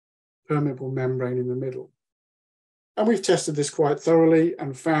this permeable membrane in the middle. And we've tested this quite thoroughly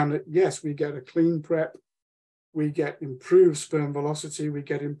and found that, yes, we get a clean prep, we get improved sperm velocity, we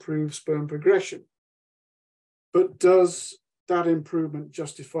get improved sperm progression. But does that improvement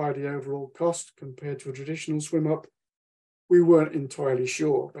justify the overall cost compared to a traditional swim up? We weren't entirely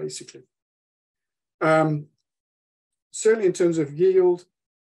sure, basically. Certainly in terms of yield,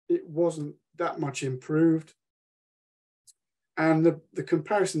 it wasn't that much improved. And the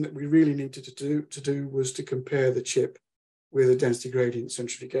comparison that we really needed to do was to compare the chip with a density gradient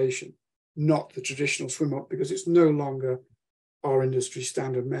centrifugation, not the traditional swim up, because it's no longer our industry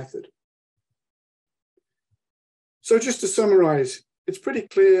standard method. So just to summarize, it's pretty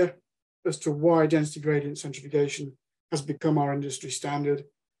clear as to why density gradient centrifugation has become our industry standard,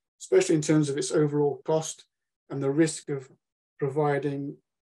 especially in terms of its overall cost and the risk of providing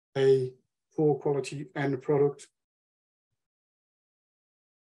a poor quality end product.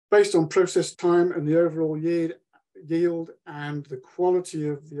 Based on process time and the overall yield and the quality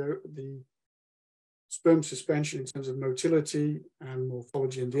of the sperm suspension in terms of motility and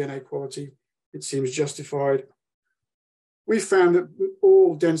morphology and DNA quality, it seems justified. We found that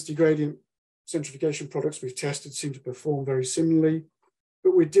all density gradient centrifugation products we've tested seem to perform very similarly,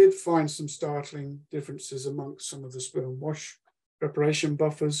 but we did find some startling differences amongst some of the sperm wash preparation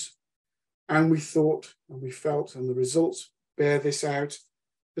buffers. And we thought, and we felt, and the results bear this out,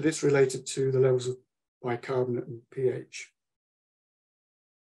 that it's related to the levels of bicarbonate and pH.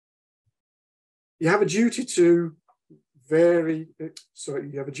 You have a duty to verify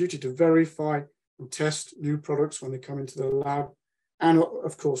and test new products when they come into the lab, and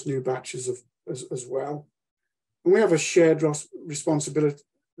of course new batches as well. And we have a shared responsibility.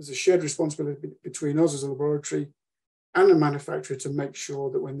 There's a shared responsibility between us as a laboratory and the manufacturer to make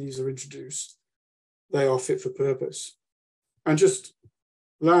sure that when these are introduced, they are fit for purpose. And just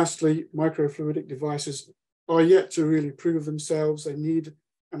lastly, microfluidic devices are yet to really prove themselves. They need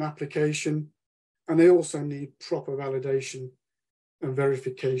an application, and they also need proper validation and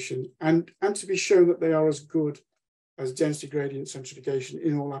verification, and to be shown that they are as good as density gradient centrifugation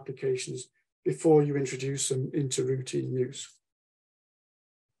in all applications before you introduce them into routine use.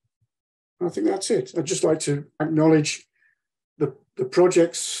 I think that's it. I'd just like to acknowledge the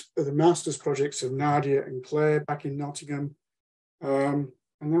projects, the master's projects of Nadia and Claire back in Nottingham. And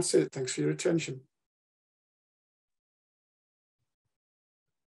that's it. Thanks for your attention.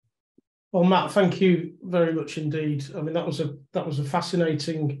 Well, Matt, thank you very much indeed. I mean, that was a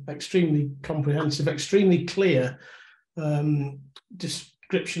fascinating, extremely comprehensive, extremely clear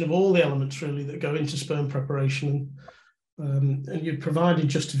description of all the elements really that go into sperm preparation, and you provided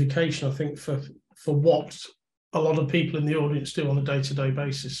justification, I think, for what a lot of people in the audience do on a day-to-day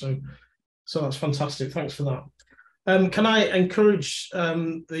basis. So that's fantastic. Thanks for that. Can I encourage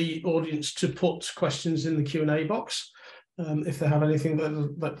the audience to put questions in the Q&A box if they have anything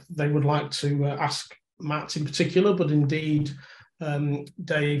that they would like to ask Matt in particular, but indeed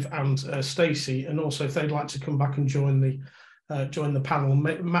Dave and Stacey, and also if they'd like to come back and join the panel.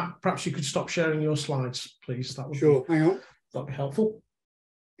 Matt, perhaps you could stop sharing your slides, please. That would sure. Hang on. That'd be helpful.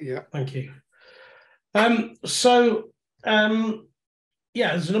 Yeah. Thank you.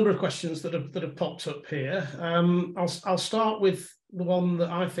 Yeah, there's a number of questions that have popped up here. I'll start with the one that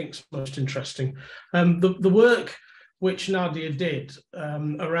I think is most interesting. The work which Nadia did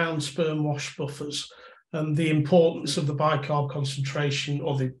around sperm wash buffers and the importance of the bicarb concentration,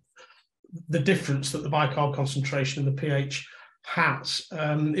 or the difference that the bicarb concentration and the pH has,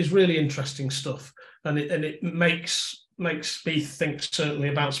 is really interesting stuff, and it makes me think certainly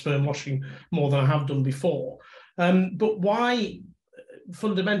about sperm washing more than I have done before. But why?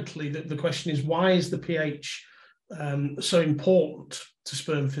 Fundamentally, the question is, why is the pH so important to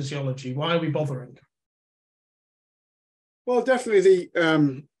sperm physiology? Why are we bothering? Well, definitely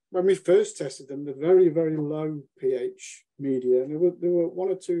when we first tested them, the very, very low pH media, and there were one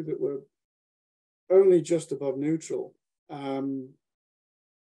or two that were only just above neutral,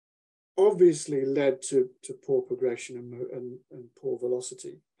 obviously led to poor progression and poor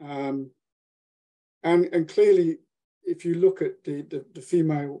velocity. And clearly, if you look at the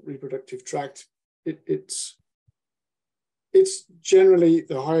female reproductive tract, it's generally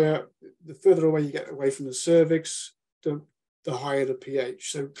the further away you get away from the cervix, the higher the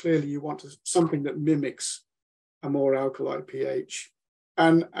pH. So clearly you want something that mimics a more alkali pH.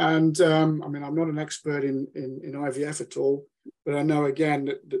 And I mean, I'm not an expert in IVF at all, but I know again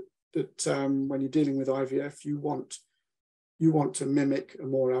that when you're dealing with IVF, you want to mimic a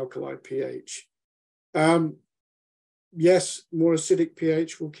more alkali pH. Yes, more acidic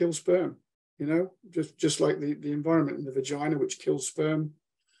pH will kill sperm, just like the environment in the vagina, which kills sperm.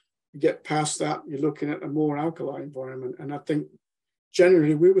 You get past that, you're looking at a more alkali environment. And I think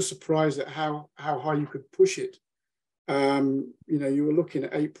generally we were surprised at how high you could push it. You were looking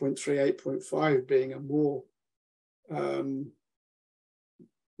at 8.3, 8.5 being a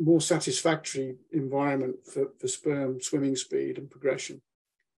more satisfactory environment for sperm swimming speed and progression.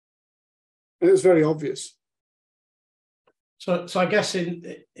 And it was very obvious. So I guess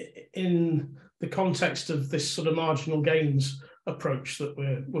in the context of this sort of marginal gains approach that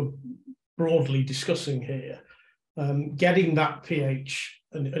we're broadly discussing here, getting that pH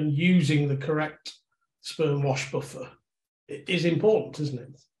and using the correct sperm wash buffer is important, isn't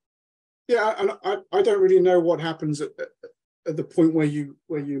it? Yeah, and I don't really know what happens at the point where you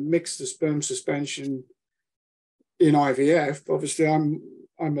mix the sperm suspension in IVF. Obviously, I'm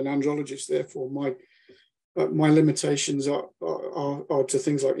an andrologist, therefore my limitations are to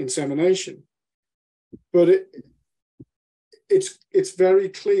things like insemination. But it's very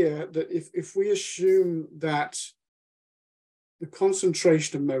clear that if we assume that the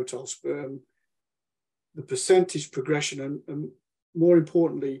concentration of motile sperm, the percentage progression, and more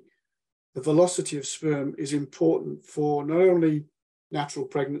importantly, the velocity of sperm is important for not only natural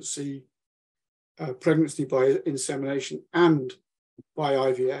pregnancy, pregnancy by insemination and by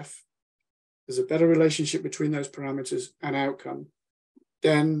IVF, there's a better relationship between those parameters and outcome,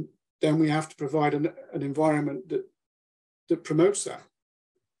 then we have to provide an environment that promotes that.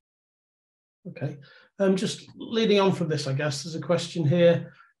 Okay. Just leading on from this, I guess, there's a question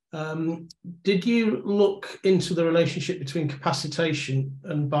here. Did you look into the relationship between capacitation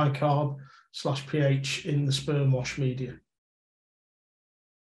and bicarb/pH in the sperm wash media?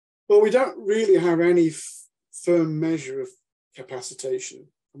 Well, we don't really have any firm measure of capacitation.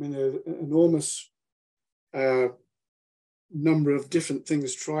 I mean, there's an enormous number of different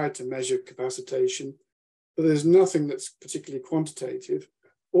things tried to measure capacitation, but there's nothing that's particularly quantitative.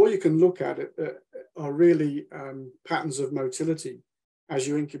 All you can look at are really patterns of motility as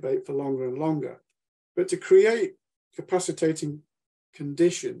you incubate for longer and longer. But to create capacitating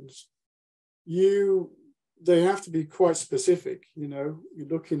conditions, they have to be quite specific. You know, you're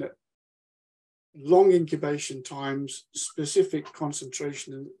looking at long incubation times, specific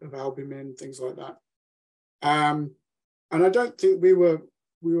concentration of albumin, things like that. And I don't think we were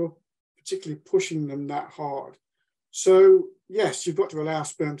particularly pushing them that hard. So yes, you've got to allow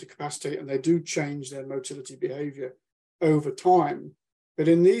sperm to capacitate, and they do change their motility behavior over time. But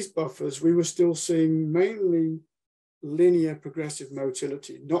in these buffers, we were still seeing mainly linear progressive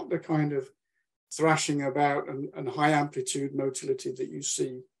motility, not the kind of thrashing about and high amplitude motility that you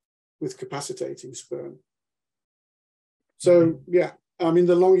see with capacitating sperm. So yeah, I mean,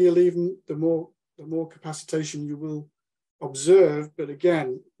 the longer you leave them, the more capacitation you will observe. But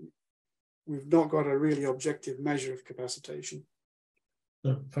again, we've not got a really objective measure of capacitation.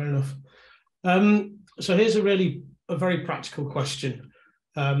 No, fair enough. So here's a very practical question,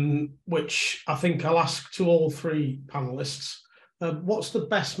 which I think I'll ask to all three panelists. What's the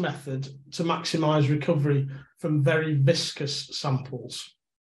best method to maximize recovery from very viscous samples?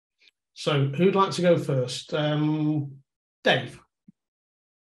 So who'd like to go first? Dave.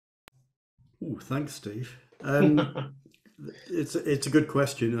 Oh, thanks, Steve. It's a good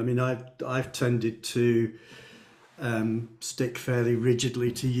question. I mean, I've tended to stick fairly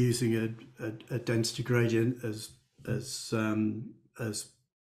rigidly to using a density gradient as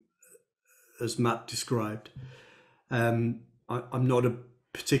Matt described. I'm not a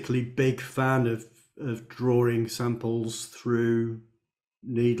particularly big fan of drawing samples through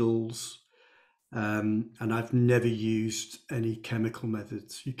needles, and I've never used any chemical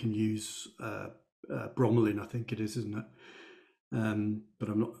methods. You can use bromelain, I think it is, isn't it? But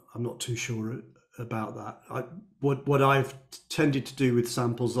I'm not too sure about that. What I've tended to do with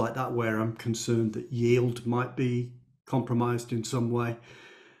samples like that, where I'm concerned that yield might be compromised in some way,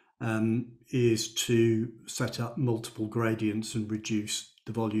 is to set up multiple gradients and reduce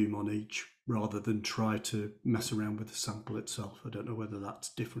the volume on each, rather than try to mess around with the sample itself. I don't know whether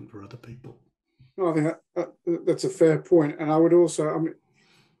that's different for other people. Well, I think that's a fair point. And I would also, I mean,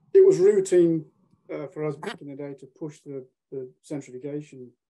 it was routine for us back in the day to push the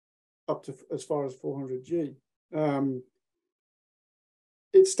centrifugation up to as far as 400G.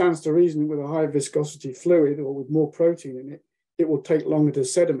 It stands to reason with a high viscosity fluid or with more protein in it, it will take longer to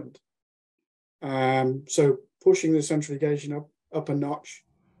sediment. So pushing the centrifugation up a notch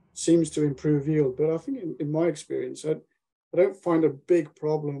seems to improve yield. But I think in my experience, I don't find a big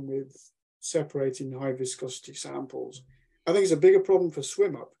problem with separating high viscosity samples. I think it's a bigger problem for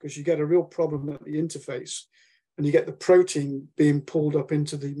swim up, because you get a real problem at the interface and you get the protein being pulled up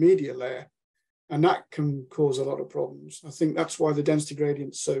into the media layer, and that can cause a lot of problems. I think that's why the density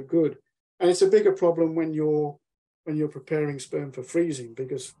gradient's so good. And it's a bigger problem when you're preparing sperm for freezing,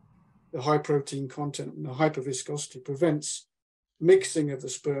 because the high protein content and the hyperviscosity prevents mixing of the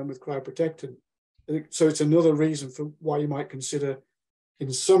sperm with cryoprotectant. So it's another reason for why you might consider,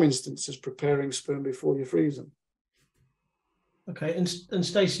 in some instances, preparing sperm before you freeze them. Okay, and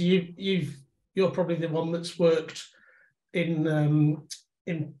Stacey, you're probably the one that's worked in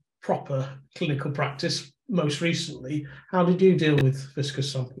proper clinical practice most recently. How did you deal with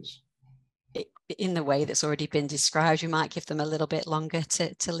viscous samples? In the way that's already been described, we might give them a little bit longer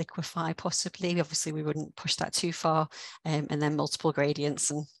to liquefy, possibly. Obviously, we wouldn't push that too far, and then multiple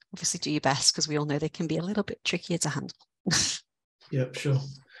gradients, and obviously do your best, because we all know they can be a little bit trickier to handle. Yep, sure.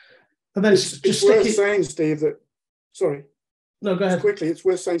 And then it's worth saying, Steve, that sorry. No, go ahead. Just quickly, it's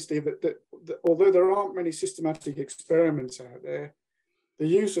worth saying, Steve, that although there aren't many systematic experiments out there, the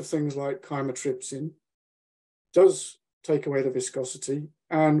use of things like chymotrypsin does take away the viscosity.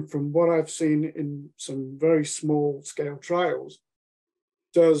 And from what I've seen in some very small scale trials,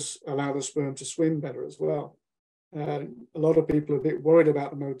 does allow the sperm to swim better as well. A lot of people are a bit worried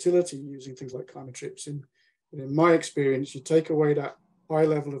about the motility using things like chymotrypsin. But in my experience, you take away that high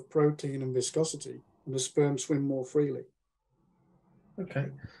level of protein and viscosity, and the sperm swim more freely. Okay.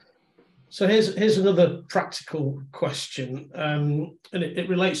 So here's another practical question, and it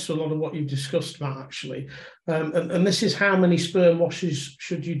relates to a lot of what you've discussed, Matt, actually. And this is, how many sperm washes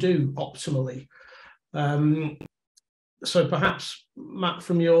should you do optimally? So perhaps, Matt,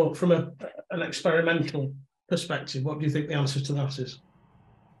 from an experimental perspective, what do you think the answer to that is?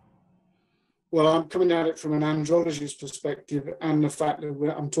 Well, I'm coming at it from an andrologist's perspective, and the fact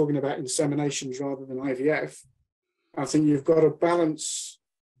that I'm talking about inseminations rather than IVF. I think you've got to balance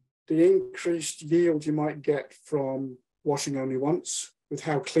the increased yield you might get from washing only once with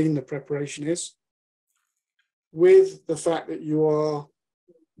how clean the preparation is, with the fact that you are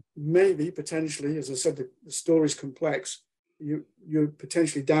maybe potentially, as I said, the story's complex, you're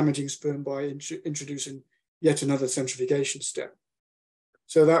potentially damaging sperm by introducing yet another centrifugation step.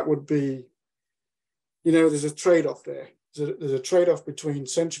 So that would be, there's a trade-off there. There's a trade-off between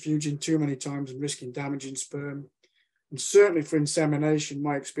centrifuging too many times and risking damaging sperm. And certainly for insemination,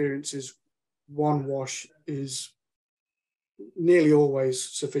 my experience is one wash is nearly always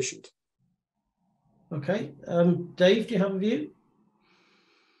sufficient. Okay. Dave, do you have a view?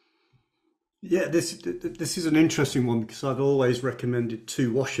 Yeah, this is an interesting one, because I've always recommended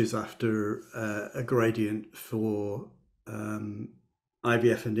 2 washes after a gradient for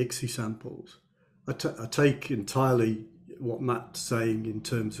IVF and ICSI samples. I take entirely what Matt's saying in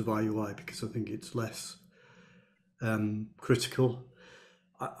terms of IUI, because I think it's less critical.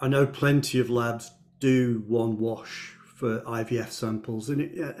 I know plenty of labs do 1 wash for IVF samples, and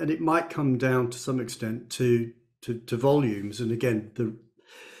it might come down to some extent to volumes. And again,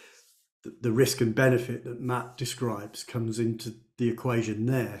 the risk and benefit that Matt describes comes into the equation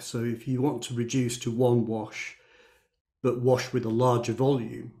there. So if you want to reduce to 1 wash, but wash with a larger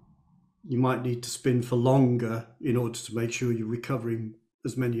volume, you might need to spin for longer in order to make sure you're recovering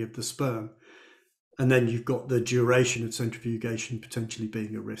as many of the sperm. And then you've got the duration of centrifugation potentially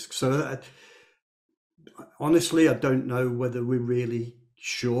being a risk. So honestly, I don't know whether we're really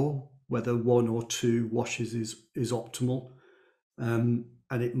sure whether 1 or 2 washes is optimal. And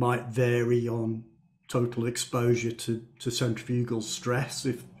it might vary on total exposure to centrifugal stress,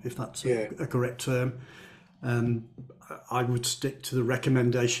 if that's a correct term. I would stick to the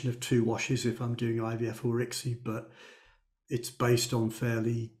recommendation of 2 washes if I'm doing IVF or ICSI, but it's based on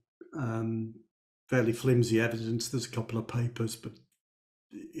fairly flimsy evidence. There's a couple of papers, but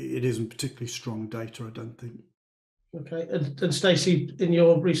it isn't particularly strong data, I don't think. Okay. And Stacey, in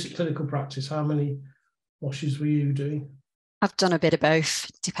your recent clinical practice, how many washes were you doing? I've done a bit of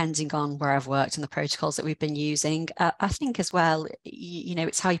both, depending on where I've worked and the protocols that we've been using. I think as well,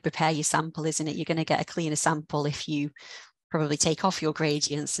 it's how you prepare your sample, isn't it? You're going to get a cleaner sample if you probably take off your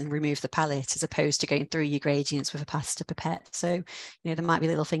gradients and remove the palette, as opposed to going through your gradients with a pasta pipette. So, there might be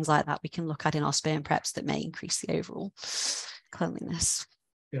little things like that we can look at in our sperm preps that may increase the overall cleanliness.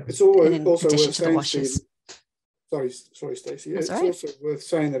 Yeah. It's also worth saying, washes. Sorry, Stacey. It's also worth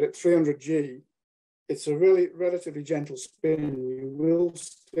saying that at 300G, it's a really relatively gentle spin. You will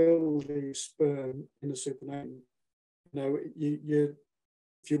still leave sperm in the supernatant.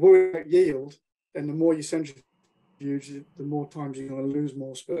 If you're worried about yield, then the more you centrifuge, the more times you're going to lose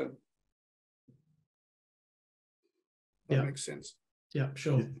more sperm. That makes sense. Yeah,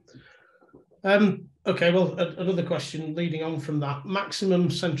 sure. Okay, well, another question leading on from that: maximum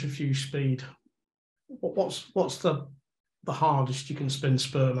centrifuge speed. What's the hardest you can spin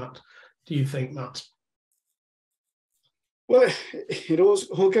sperm at, do you think, Matt? Well, it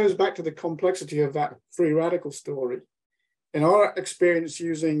all goes back to the complexity of that free radical story. In our experience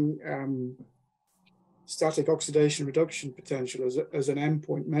using static oxidation reduction potential as an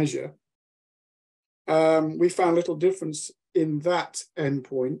endpoint measure, we found little difference in that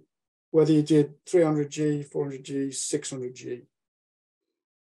endpoint, whether you did 300G, 400G, 600G.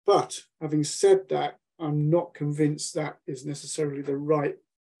 But having said that, I'm not convinced that is necessarily the right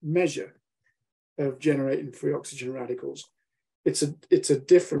measure of generating free oxygen radicals. It's a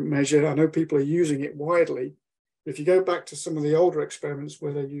different measure. I know people are using it widely. But if you go back to some of the older experiments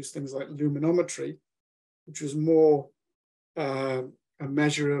where they use things like luminometry, which was more a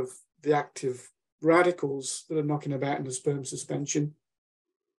measure of the active radicals that are knocking about in the sperm suspension,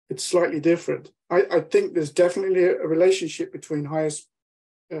 it's slightly different. I think there's definitely a relationship between highest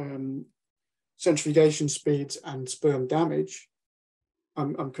centrifugation speeds and sperm damage.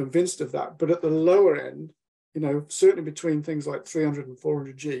 I'm convinced of that. But at the lower end, you know, certainly between things like 300 and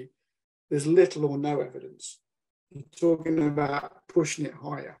 400 G, there's little or no evidence. You're talking about pushing it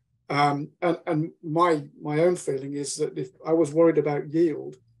higher. And my own feeling is that if I was worried about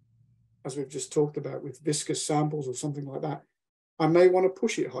yield, as we've just talked about with viscous samples or something like that, I may want to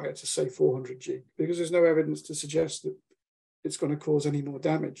push it higher to say 400 G, because there's no evidence to suggest that it's going to cause any more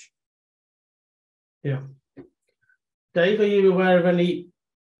damage. Yeah. Dave, are you aware of any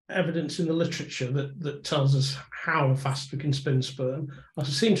evidence in the literature that tells us how fast we can spin sperm? I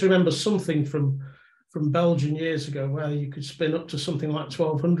seem to remember something from Belgium years ago where you could spin up to something like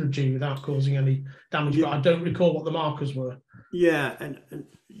 1200 G without causing any damage, but I don't recall what the markers were. Yeah, and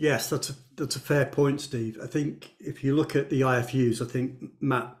yes, that's a fair point, Steve. I think if you look at the IFUs, I think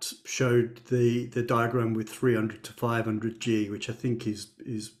Matt showed the diagram with 300 to 500 G, which I think is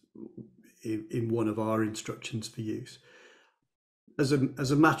in one of our instructions for use. As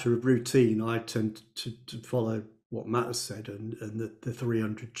a matter of routine, I tend to follow what Matt has said, and the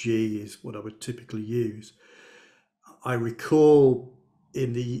 300 G is what I would typically use. I recall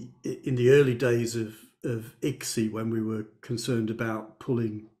in the early days of ICSI, when we were concerned about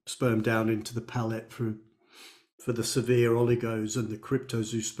pulling sperm down into the pellet for the severe oligos and the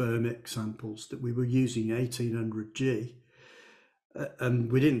cryptozoospermic samples, that we were using 1800 G.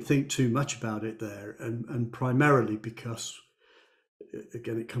 And we didn't think too much about it there, and primarily because,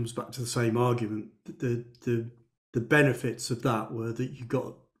 again, it comes back to the same argument. The benefits of that were that you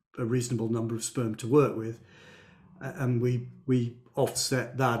got a reasonable number of sperm to work with, and we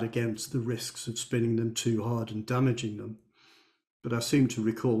offset that against the risks of spinning them too hard and damaging them. But I seem to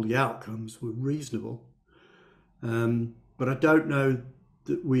recall the outcomes were reasonable. But I don't know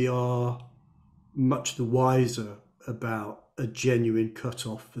that we are much the wiser about a genuine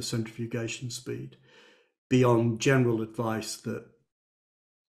cutoff for centrifugation speed, beyond general advice that,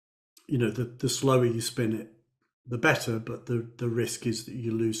 you know, the slower you spin it, the better, but the risk is that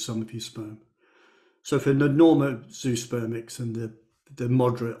you lose some of your sperm. So for the normozoospermics and the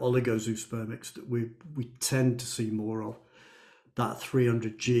moderate oligozoospermics that we tend to see more of, that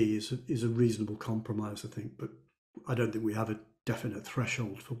 300 G is a reasonable compromise, I think, but I don't think we have a definite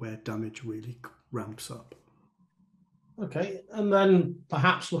threshold for where damage really ramps up. Okay, and then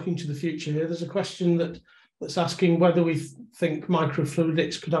perhaps looking to the future here, there's a question that's asking whether we think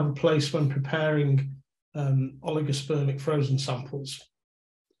microfluidics could have a place when preparing oligospermic frozen samples,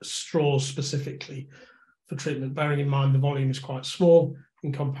 straws specifically, for treatment, bearing in mind the volume is quite small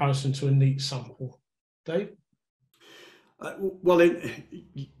in comparison to a neat sample. Dave?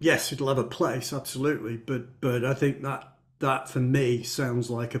 Yes, it'll have a place, absolutely, but I think that for me sounds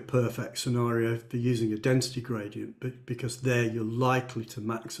like a perfect scenario for using a density gradient, but because there you're likely to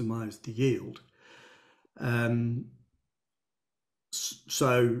maximize the yield.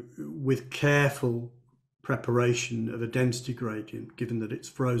 So with careful preparation of a density gradient, given that it's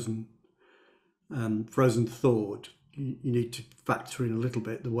frozen thawed, you need to factor in a little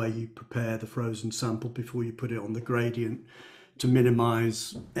bit the way you prepare the frozen sample before you put it on the gradient to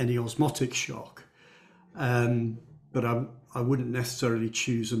minimize any osmotic shock. But I wouldn't necessarily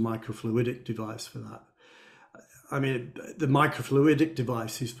choose a microfluidic device for that. I mean, the microfluidic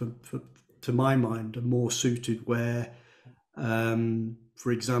devices, to my mind, are more suited where,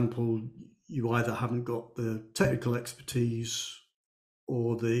 for example, you either haven't got the technical expertise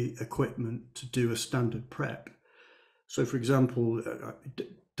or the equipment to do a standard prep. So, for example,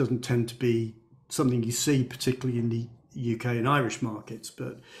 it doesn't tend to be something you see particularly in the UK and Irish markets,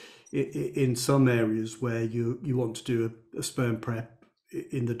 but in some areas where you want to do a sperm prep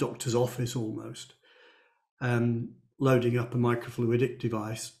in the doctor's office almost, loading up a microfluidic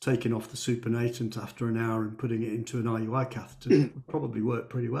device, taking off the supernatant after an hour and putting it into an RUI catheter would probably work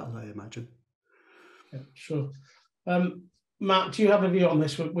pretty well, I imagine. Yeah, sure. Matt, do you have a view on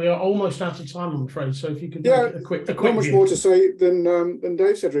this? We are almost out of time, I'm afraid. So if you could make a quick not much view. more to say than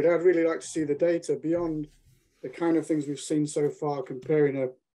Dave said, really. I'd really like to see the data beyond the kind of things we've seen so far, comparing a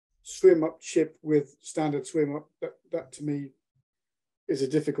swim up chip with standard swim up. That to me is a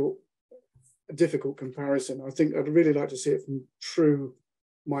difficult comparison. I think I'd really like to see it from true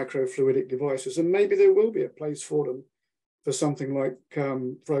microfluidic devices, and maybe there will be a place for them for something like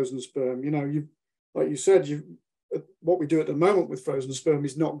frozen sperm. You know, like you said, what we do at the moment with frozen sperm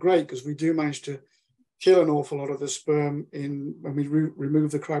is not great, because we do manage to kill an awful lot of the sperm when we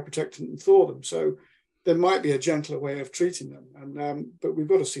remove the cryoprotectant and thaw them. So there might be a gentler way of treating them, but we've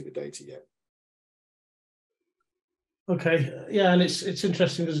got to see the data yet. Okay, yeah, and it's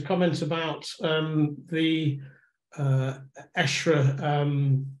interesting. There's a comment about the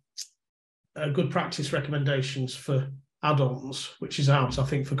ESHRA good practice recommendations for add-ons, which is out, I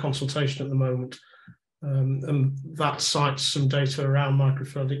think, for consultation at the moment. And that cites some data around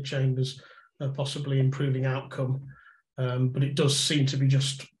microfluidic chambers possibly improving outcome. But it does seem to be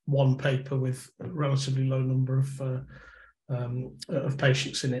just one paper with a relatively low number of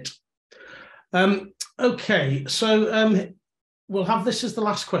patients in it. Okay, so we'll have this as the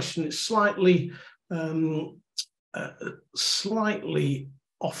last question. It's slightly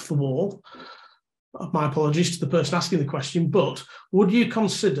off the wall. My apologies to the person asking the question, but would you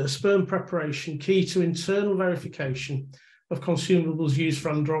consider sperm preparation key to internal verification of consumables used for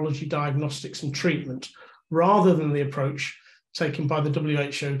andrology diagnostics and treatment, rather than the approach taken by the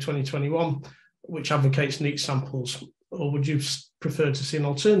WHO 2021, which advocates neat samples? Or would you prefer to see an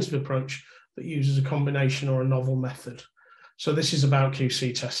alternative approach that uses a combination or a novel method? So this is about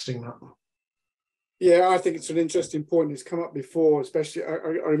QC testing that. Yeah, I think it's an interesting point. It's come up before, especially, I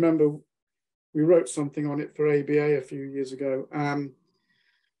remember we wrote something on it for ABA a few years ago.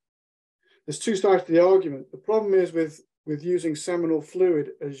 There's two sides to the argument. The problem is with using seminal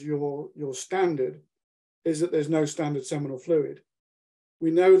fluid as your standard is that there's no standard seminal fluid.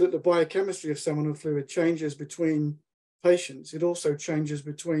 We know that the biochemistry of seminal fluid changes between patients. It also changes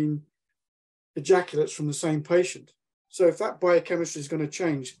between ejaculates from the same patient. So if that biochemistry is going to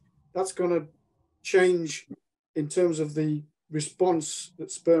change, that's going to change in terms of the response that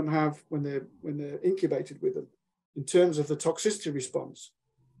sperm have when they're incubated with them, in terms of the toxicity response.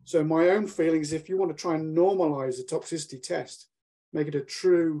 So my own feeling is, if you want to try and normalize the toxicity test, make it a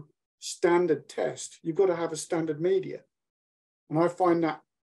true standard test, you've got to have a standard media. And I find that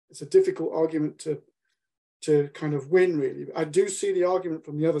it's a difficult argument to kind of win, really. I do see the argument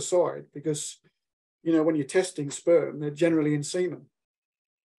from the other side, because, you know, when you're testing sperm, they're generally in semen.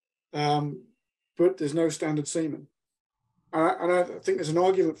 But there's no standard semen. And I think there's an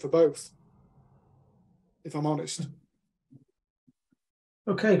argument for both, if I'm honest.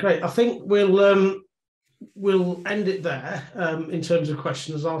 Okay, great. I think we'll end it there in terms of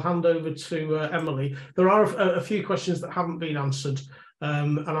questions. I'll hand over to Emily. There are a few questions that haven't been answered,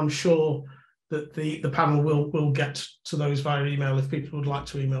 and I'm sure that the panel will get to those via email if people would like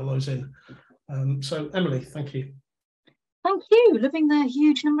to email those in. So Emily, thank you. Thank you. Loving the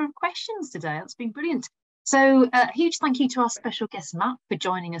huge number of questions today. That's been brilliant. So a huge thank you to our special guest, Matt, for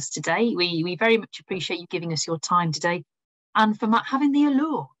joining us today. We very much appreciate you giving us your time today, and for Matt having the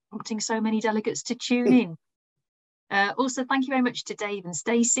allure, prompting so many delegates to tune in. Also, thank you very much to Dave and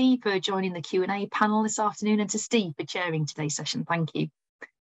Stacey for joining the Q&A panel this afternoon, and to Steve for chairing today's session. Thank you.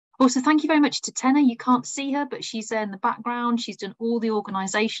 Also, thank you very much to Tenna. You can't see her, but she's there in the background. She's done all the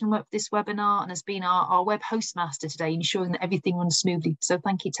organisation work for this webinar and has been our web host master today, ensuring that everything runs smoothly. So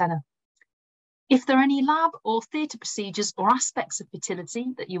thank you, Tenna. If there are any lab or theatre procedures or aspects of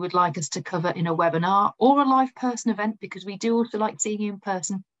fertility that you would like us to cover in a webinar or a live person event, because we do also like seeing you in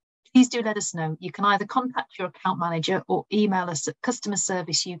person, please do let us know. You can either contact your account manager or email us at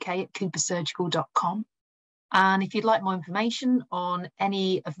customerserviceuk@coopersurgical.com. And if you'd like more information on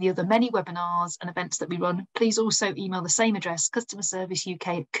any of the other many webinars and events that we run, please also email the same address,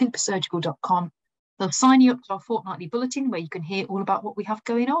 customerserviceuk@coopersurgical.com. They'll sign you up to our fortnightly bulletin where you can hear all about what we have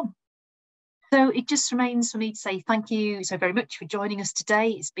going on. So it just remains for me to say thank you so very much for joining us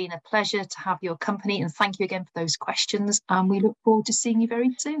today. It's been a pleasure to have your company, and thank you again for those questions. And we look forward to seeing you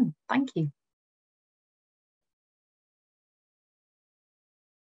very soon. Thank you.